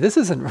wrong with me. This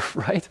isn't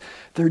right.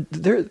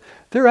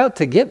 They're out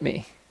to get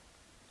me.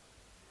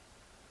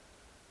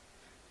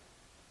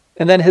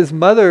 And then his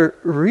mother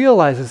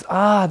realizes,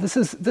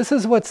 this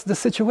is what the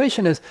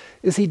situation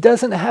is he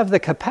doesn't have the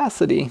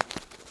capacity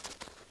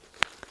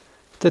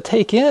to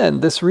take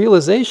in this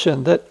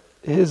realization that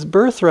his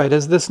birthright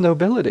is this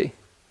nobility.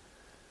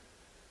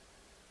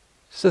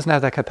 She doesn't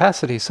have that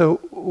capacity. So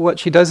what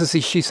she does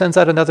is she sends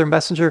out another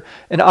messenger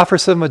and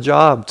offers him a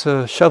job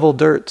to shovel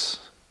dirt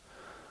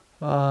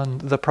on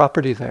the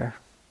property there.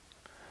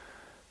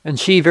 And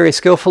she very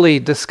skillfully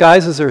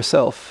disguises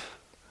herself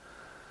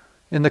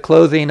in the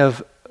clothing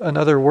of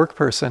another work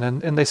person,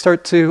 and they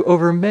start to,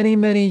 over many,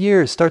 many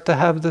years, start to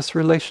have this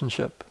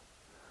relationship.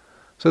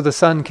 So the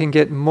son can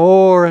get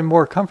more and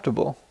more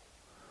comfortable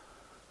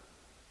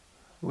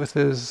with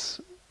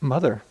his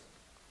mother.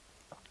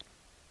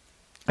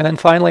 And then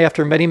finally,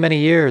 after many, many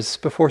years,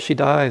 before she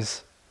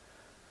dies,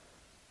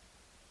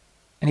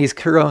 and he's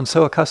grown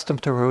so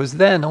accustomed to her, it was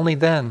then, only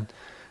then,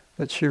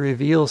 that she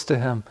reveals to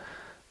him,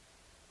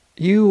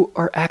 you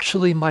are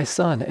actually my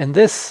son, and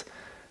this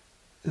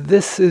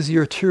is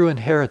your true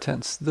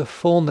inheritance, the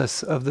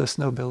fullness of this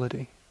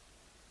nobility.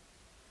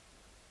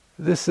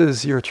 This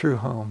is your true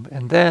home.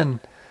 And then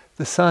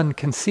the son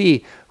can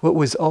see what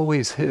was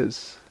always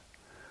his,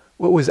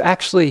 what was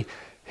actually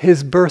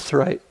his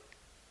birthright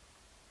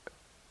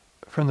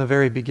from the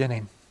very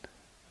beginning.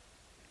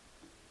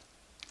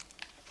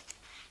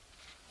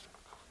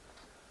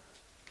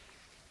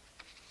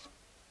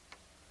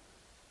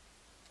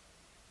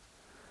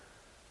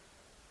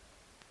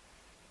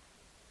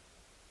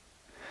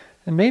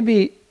 And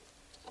maybe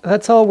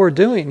that's all we're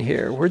doing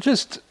here. We're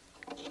just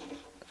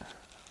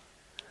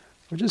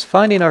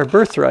finding our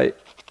birthright.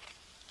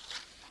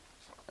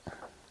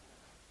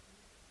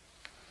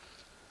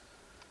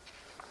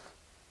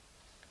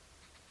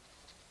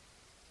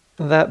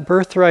 That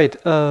birthright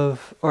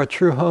of our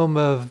true home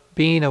of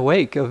being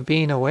awake, of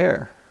being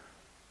aware.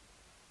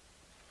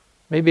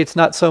 Maybe it's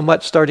not so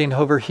much starting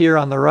over here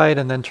on the right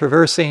and then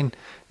traversing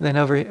and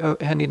then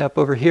ending up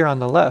over here on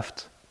the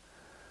left.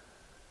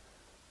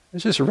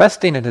 It's just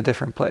resting in a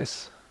different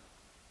place.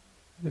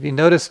 Have you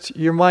noticed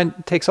your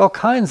mind takes all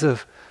kinds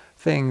of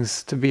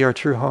things to be our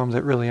true home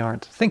that really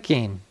aren't?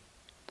 Thinking's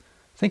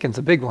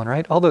a big one,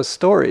 right? All those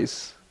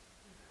stories.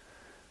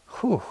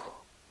 Whew.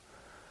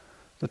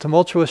 The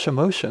tumultuous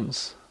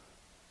emotions.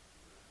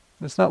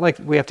 It's not like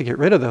we have to get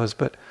rid of those,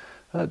 but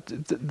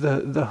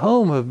the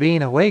home of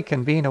being awake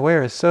and being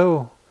aware is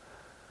so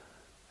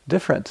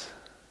different.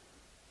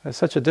 There's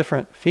such a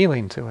different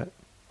feeling to it.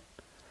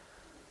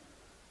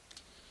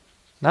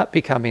 Not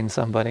becoming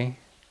somebody,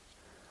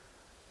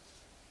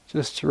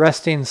 just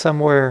resting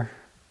somewhere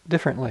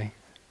differently.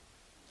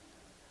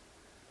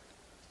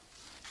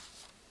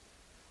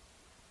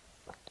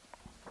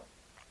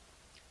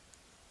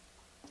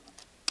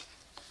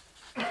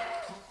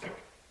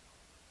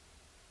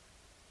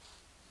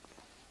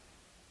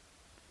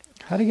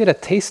 How to get a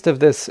taste of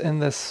this in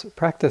this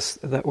practice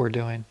that we're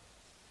doing?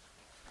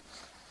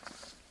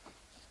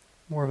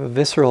 More of a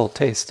visceral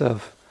taste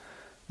of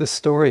this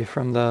story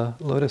from the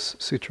Lotus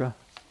Sutra.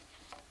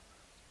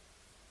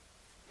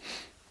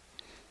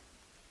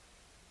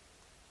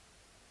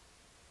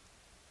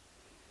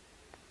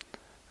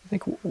 I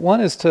think one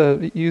is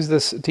to use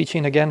this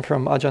teaching again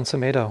from Ajahn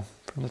Sumedho,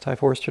 from the Thai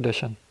forest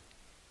tradition.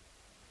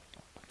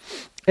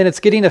 And it's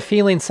getting a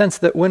feeling sense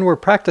that when we're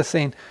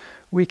practicing,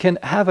 we can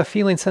have a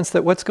feeling sense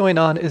that what's going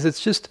on is it's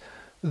just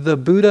the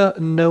Buddha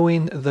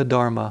knowing the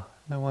Dharma.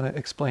 I want to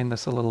explain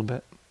this a little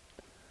bit.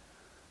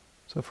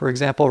 So for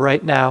example,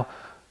 right now,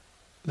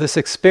 this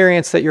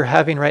experience that you're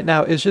having right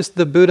now is just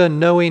the Buddha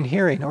knowing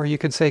hearing, or you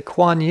could say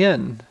Kuan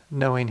Yin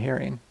knowing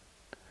hearing,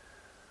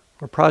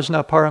 or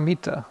Prajna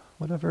Paramita,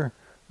 whatever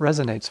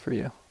resonates for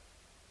you.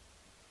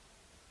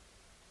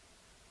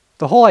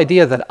 The whole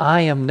idea that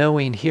I am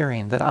knowing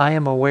hearing, that I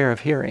am aware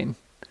of hearing,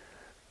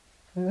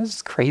 this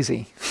is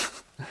crazy.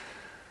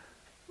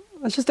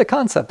 That's just a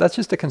concept. That's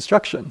just a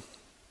construction.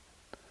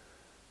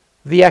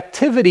 The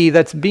activity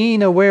that's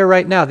being aware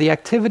right now, the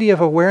activity of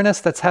awareness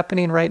that's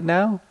happening right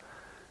now,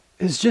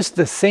 is just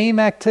the same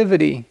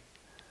activity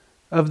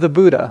of the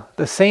Buddha,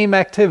 the same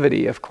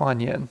activity of Kuan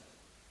Yin.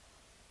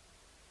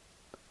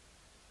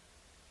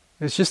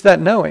 It's just that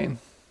knowing.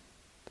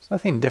 There's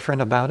nothing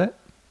different about it.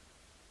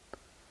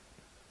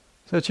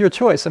 So it's your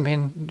choice. I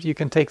mean, you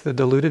can take the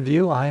diluted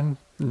view, I'm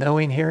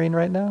knowing hearing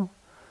right now.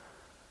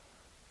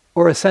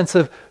 Or a sense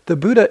of the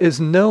Buddha is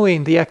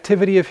knowing the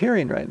activity of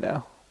hearing right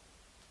now.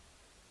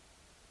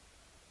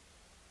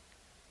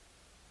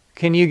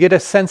 Can you get a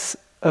sense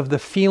of the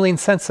feeling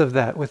sense of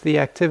that with the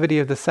activity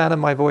of the sound of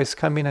my voice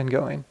coming and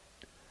going?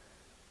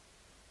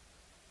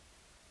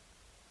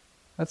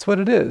 That's what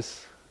it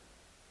is.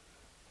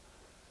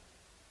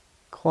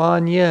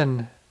 Kuan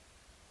Yin,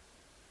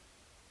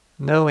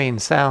 knowing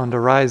sound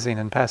arising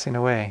and passing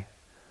away.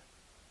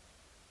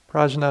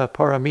 Prajna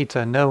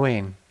Paramita,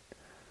 knowing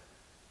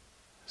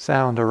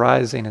sound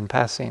arising and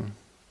passing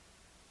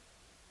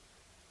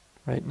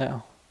right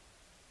now.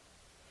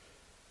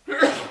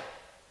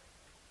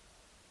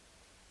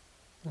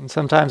 And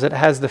sometimes it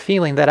has the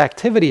feeling, that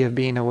activity of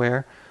being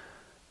aware,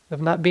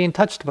 of not being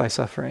touched by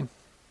suffering.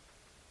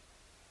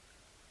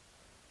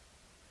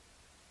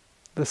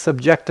 The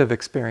subjective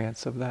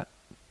experience of that.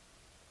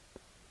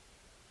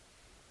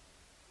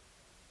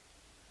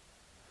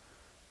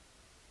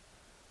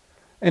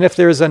 And if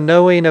there's a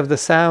knowing of the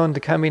sound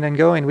coming and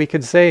going, we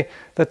could say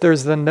that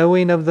there's the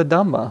knowing of the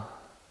Dhamma,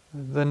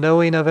 the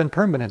knowing of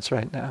impermanence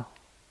right now.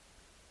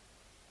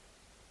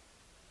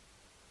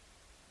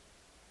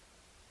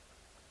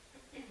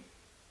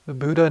 The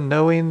Buddha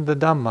knowing the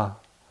Dhamma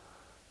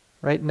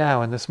right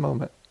now in this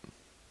moment.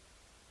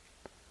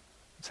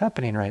 It's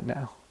happening right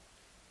now.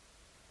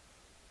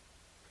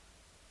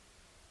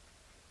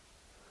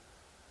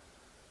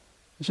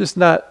 It's just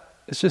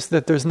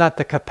that there's not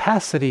the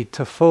capacity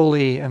to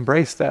fully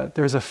embrace that.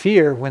 There's a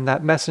fear when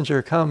that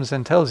messenger comes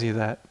and tells you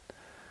that.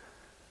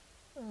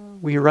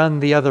 We run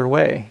the other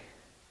way.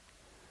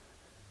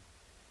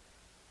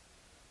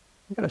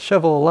 We've got to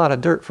shovel a lot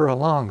of dirt for a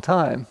long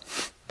time.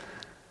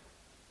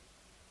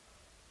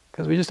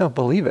 Because we just don't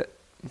believe it.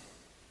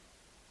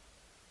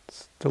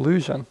 It's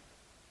delusion.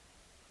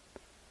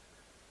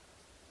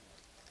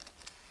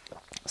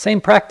 Same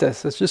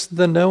practice, it's just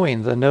the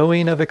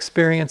knowing of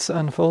experience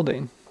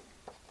unfolding.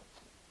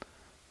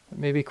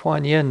 Maybe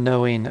Kuan Yin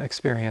knowing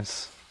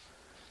experience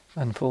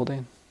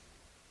unfolding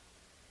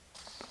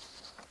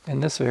in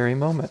this very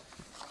moment.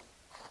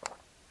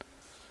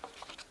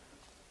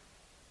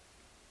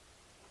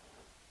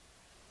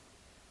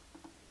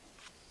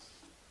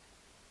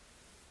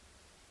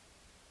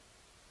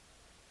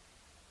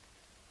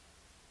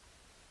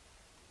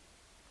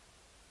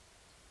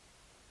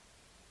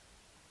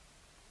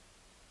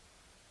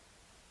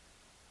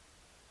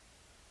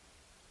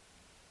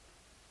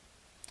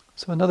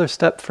 So another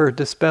step for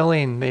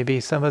dispelling maybe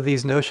some of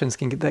these notions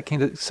that can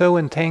get so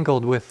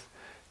entangled with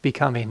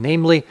becoming,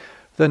 namely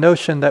the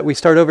notion that we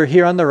start over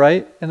here on the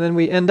right and then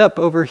we end up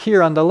over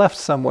here on the left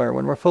somewhere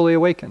when we're fully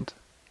awakened.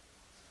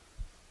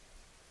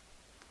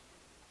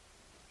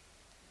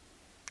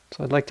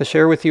 So I'd like to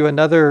share with you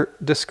another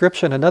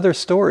description, another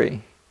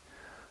story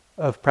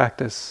of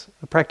practice.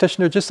 A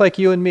practitioner just like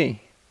you and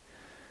me.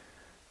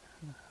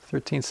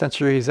 13th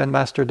century Zen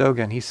master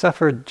Dogen. He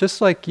suffered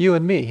just like you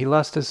and me. He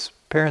lost his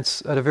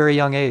parents at a very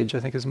young age. I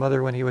think his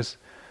mother when he was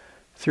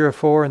 3 or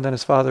 4, and then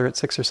his father at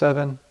 6 or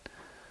 7.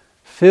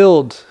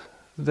 Filled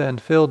then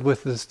filled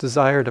with this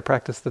desire to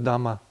practice the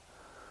Dhamma.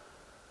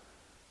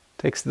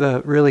 Takes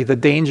the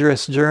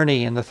dangerous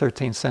journey in the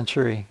 13th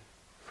century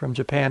from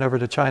Japan over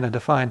to China to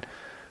find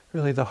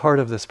really the heart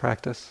of this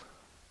practice.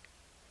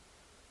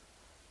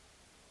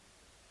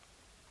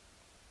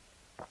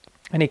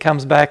 And he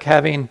comes back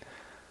having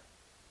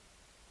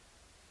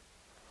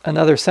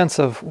another sense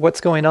of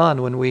what's going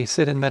on when we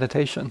sit in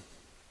meditation.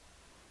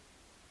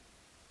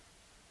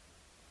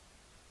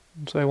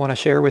 So I want to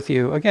share with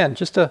you, again,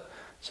 just a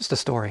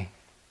story,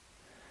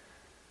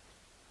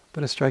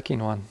 but a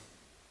striking one.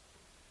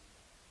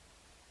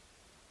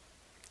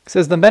 It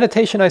says, the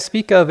meditation I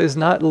speak of is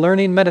not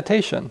learning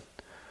meditation.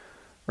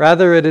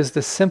 Rather, it is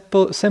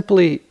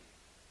simply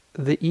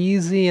the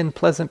easy and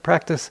pleasant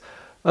practice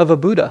of a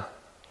Buddha.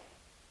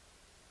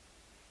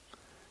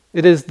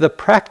 It is the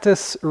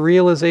practice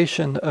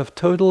realization of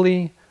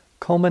totally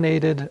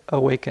culminated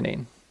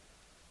awakening.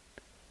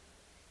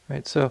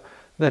 Right? So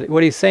that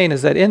what he's saying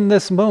is that in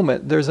this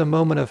moment, there's a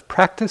moment of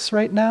practice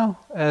right now,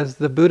 as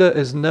the Buddha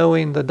is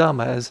knowing the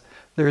Dhamma, as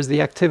there is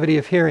the activity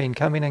of hearing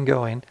coming and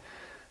going.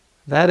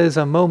 That is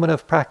a moment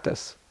of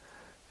practice.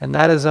 And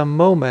that is a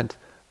moment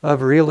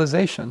of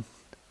realization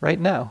right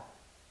now.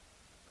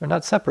 They're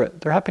not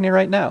separate. They're happening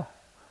right now.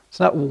 It's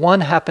not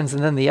one happens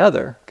and then the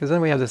other, because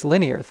then we have this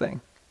linear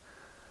thing.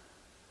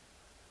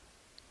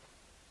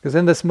 Because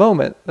in this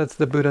moment, that's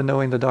the Buddha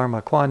knowing the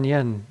Dharma, Kuan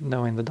Yin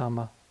knowing the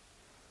Dhamma.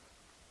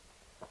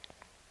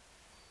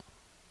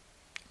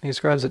 He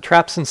describes that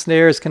traps and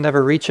snares can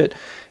never reach it.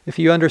 If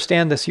you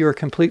understand this, you are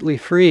completely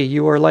free.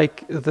 You are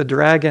like the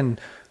dragon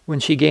when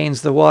she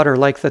gains the water,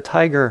 like the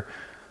tiger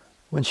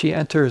when she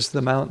enters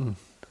the mountain.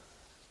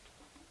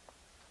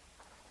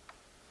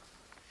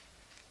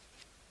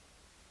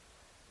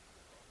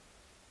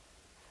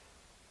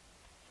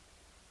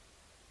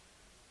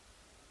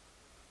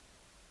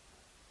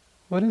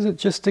 What is it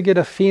just to get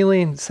a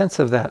feeling, sense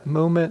of that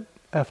moment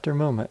after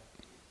moment?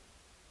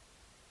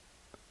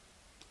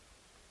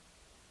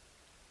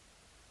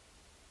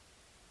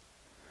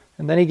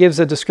 And then he gives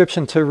a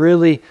description to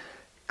really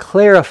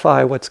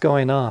clarify what's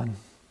going on.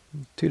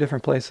 Two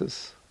different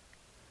places.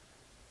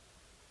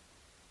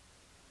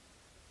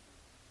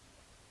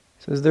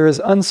 He says, there is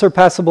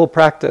unsurpassable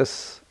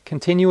practice,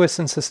 continuous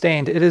and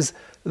sustained. It is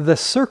the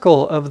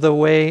circle of the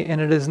way,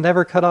 and it is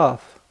never cut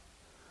off.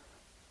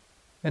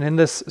 And in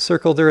this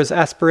circle there is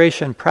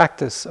aspiration,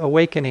 practice,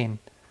 awakening,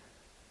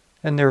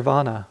 and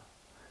nirvana.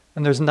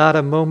 And there's not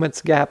a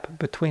moment's gap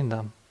between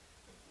them.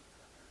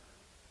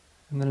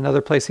 And then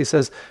another place he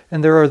says,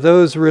 and there are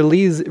those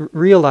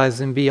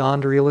realizing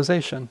beyond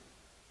realization.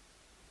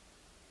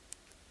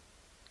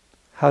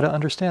 How to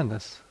understand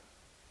this?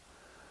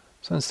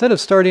 So instead of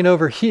starting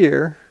over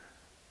here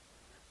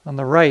on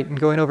the right and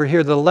going over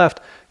here to the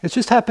left, it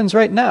just happens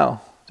right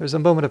now. There's a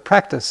moment of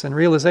practice and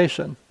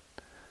realization.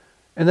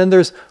 And then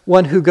there's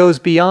one who goes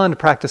beyond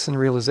practice and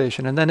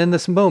realization. And then in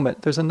this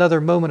moment, there's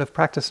another moment of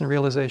practice and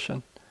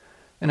realization.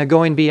 And a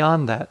going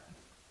beyond that.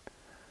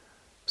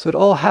 So it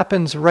all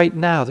happens right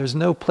now. There's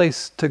no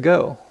place to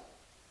go.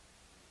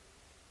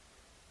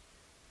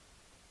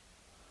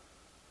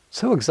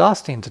 So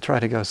exhausting to try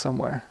to go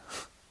somewhere.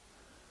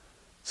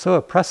 So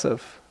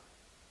oppressive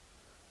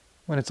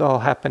when it's all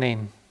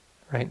happening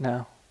right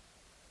now.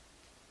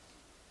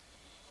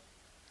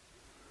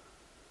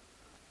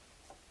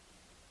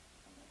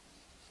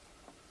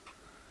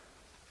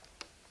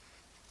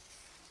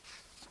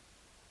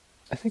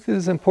 I think this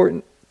is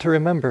important to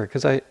remember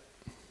because I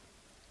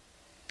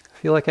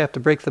feel like I have to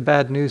break the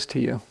bad news to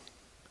you.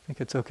 I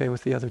think it's okay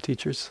with the other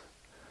teachers.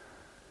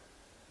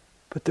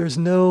 But there's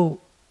no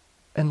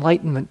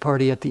enlightenment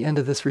party at the end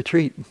of this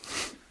retreat.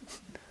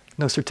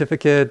 No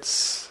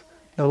certificates,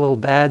 no little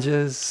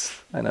badges.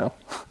 I know.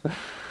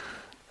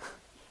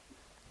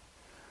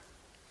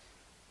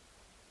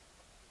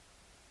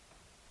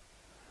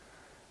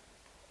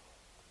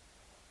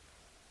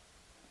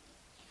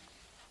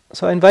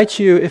 So I invite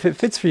you, if it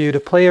fits for you, to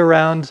play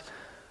around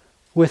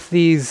with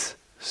these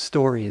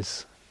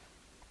stories.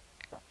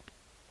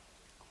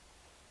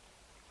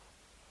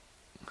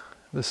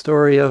 The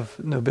story of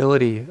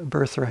nobility,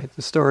 birthright,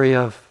 the story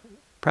of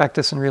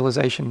practice and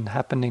realization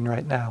happening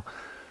right now.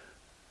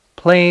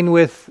 Playing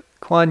with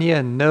Kuan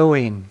Yin,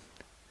 knowing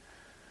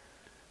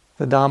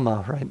the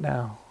Dhamma right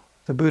now.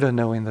 The Buddha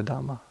knowing the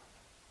Dhamma.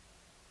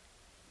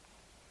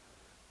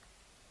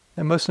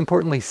 And most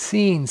importantly,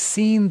 seeing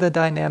the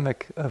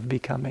dynamic of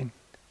becoming.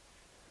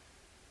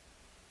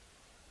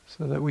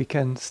 So that we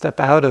can step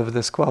out of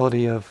this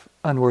quality of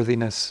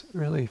unworthiness,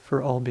 really,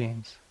 for all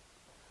beings.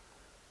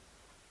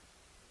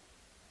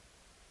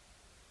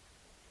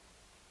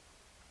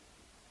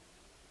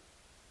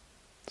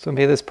 So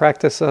may this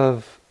practice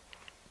of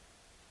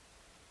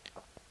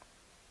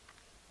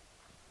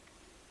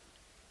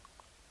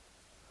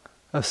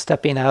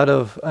stepping out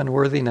of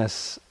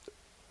unworthiness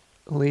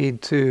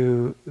lead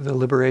to the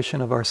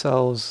liberation of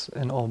ourselves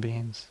and all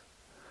beings.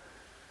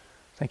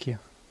 Thank you.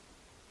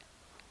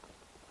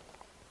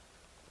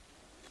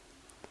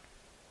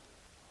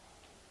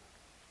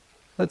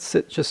 Let's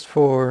sit just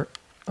for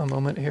a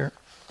moment here.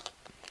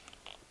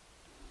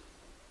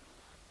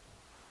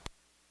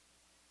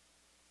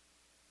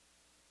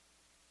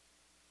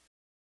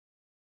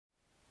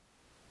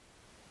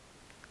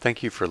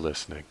 Thank you for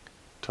listening.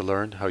 To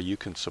learn how you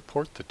can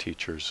support the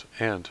teachers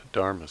and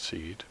Dharma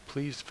Seed,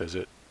 please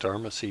visit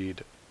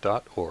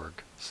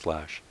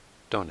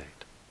dharmaseed.org/donate.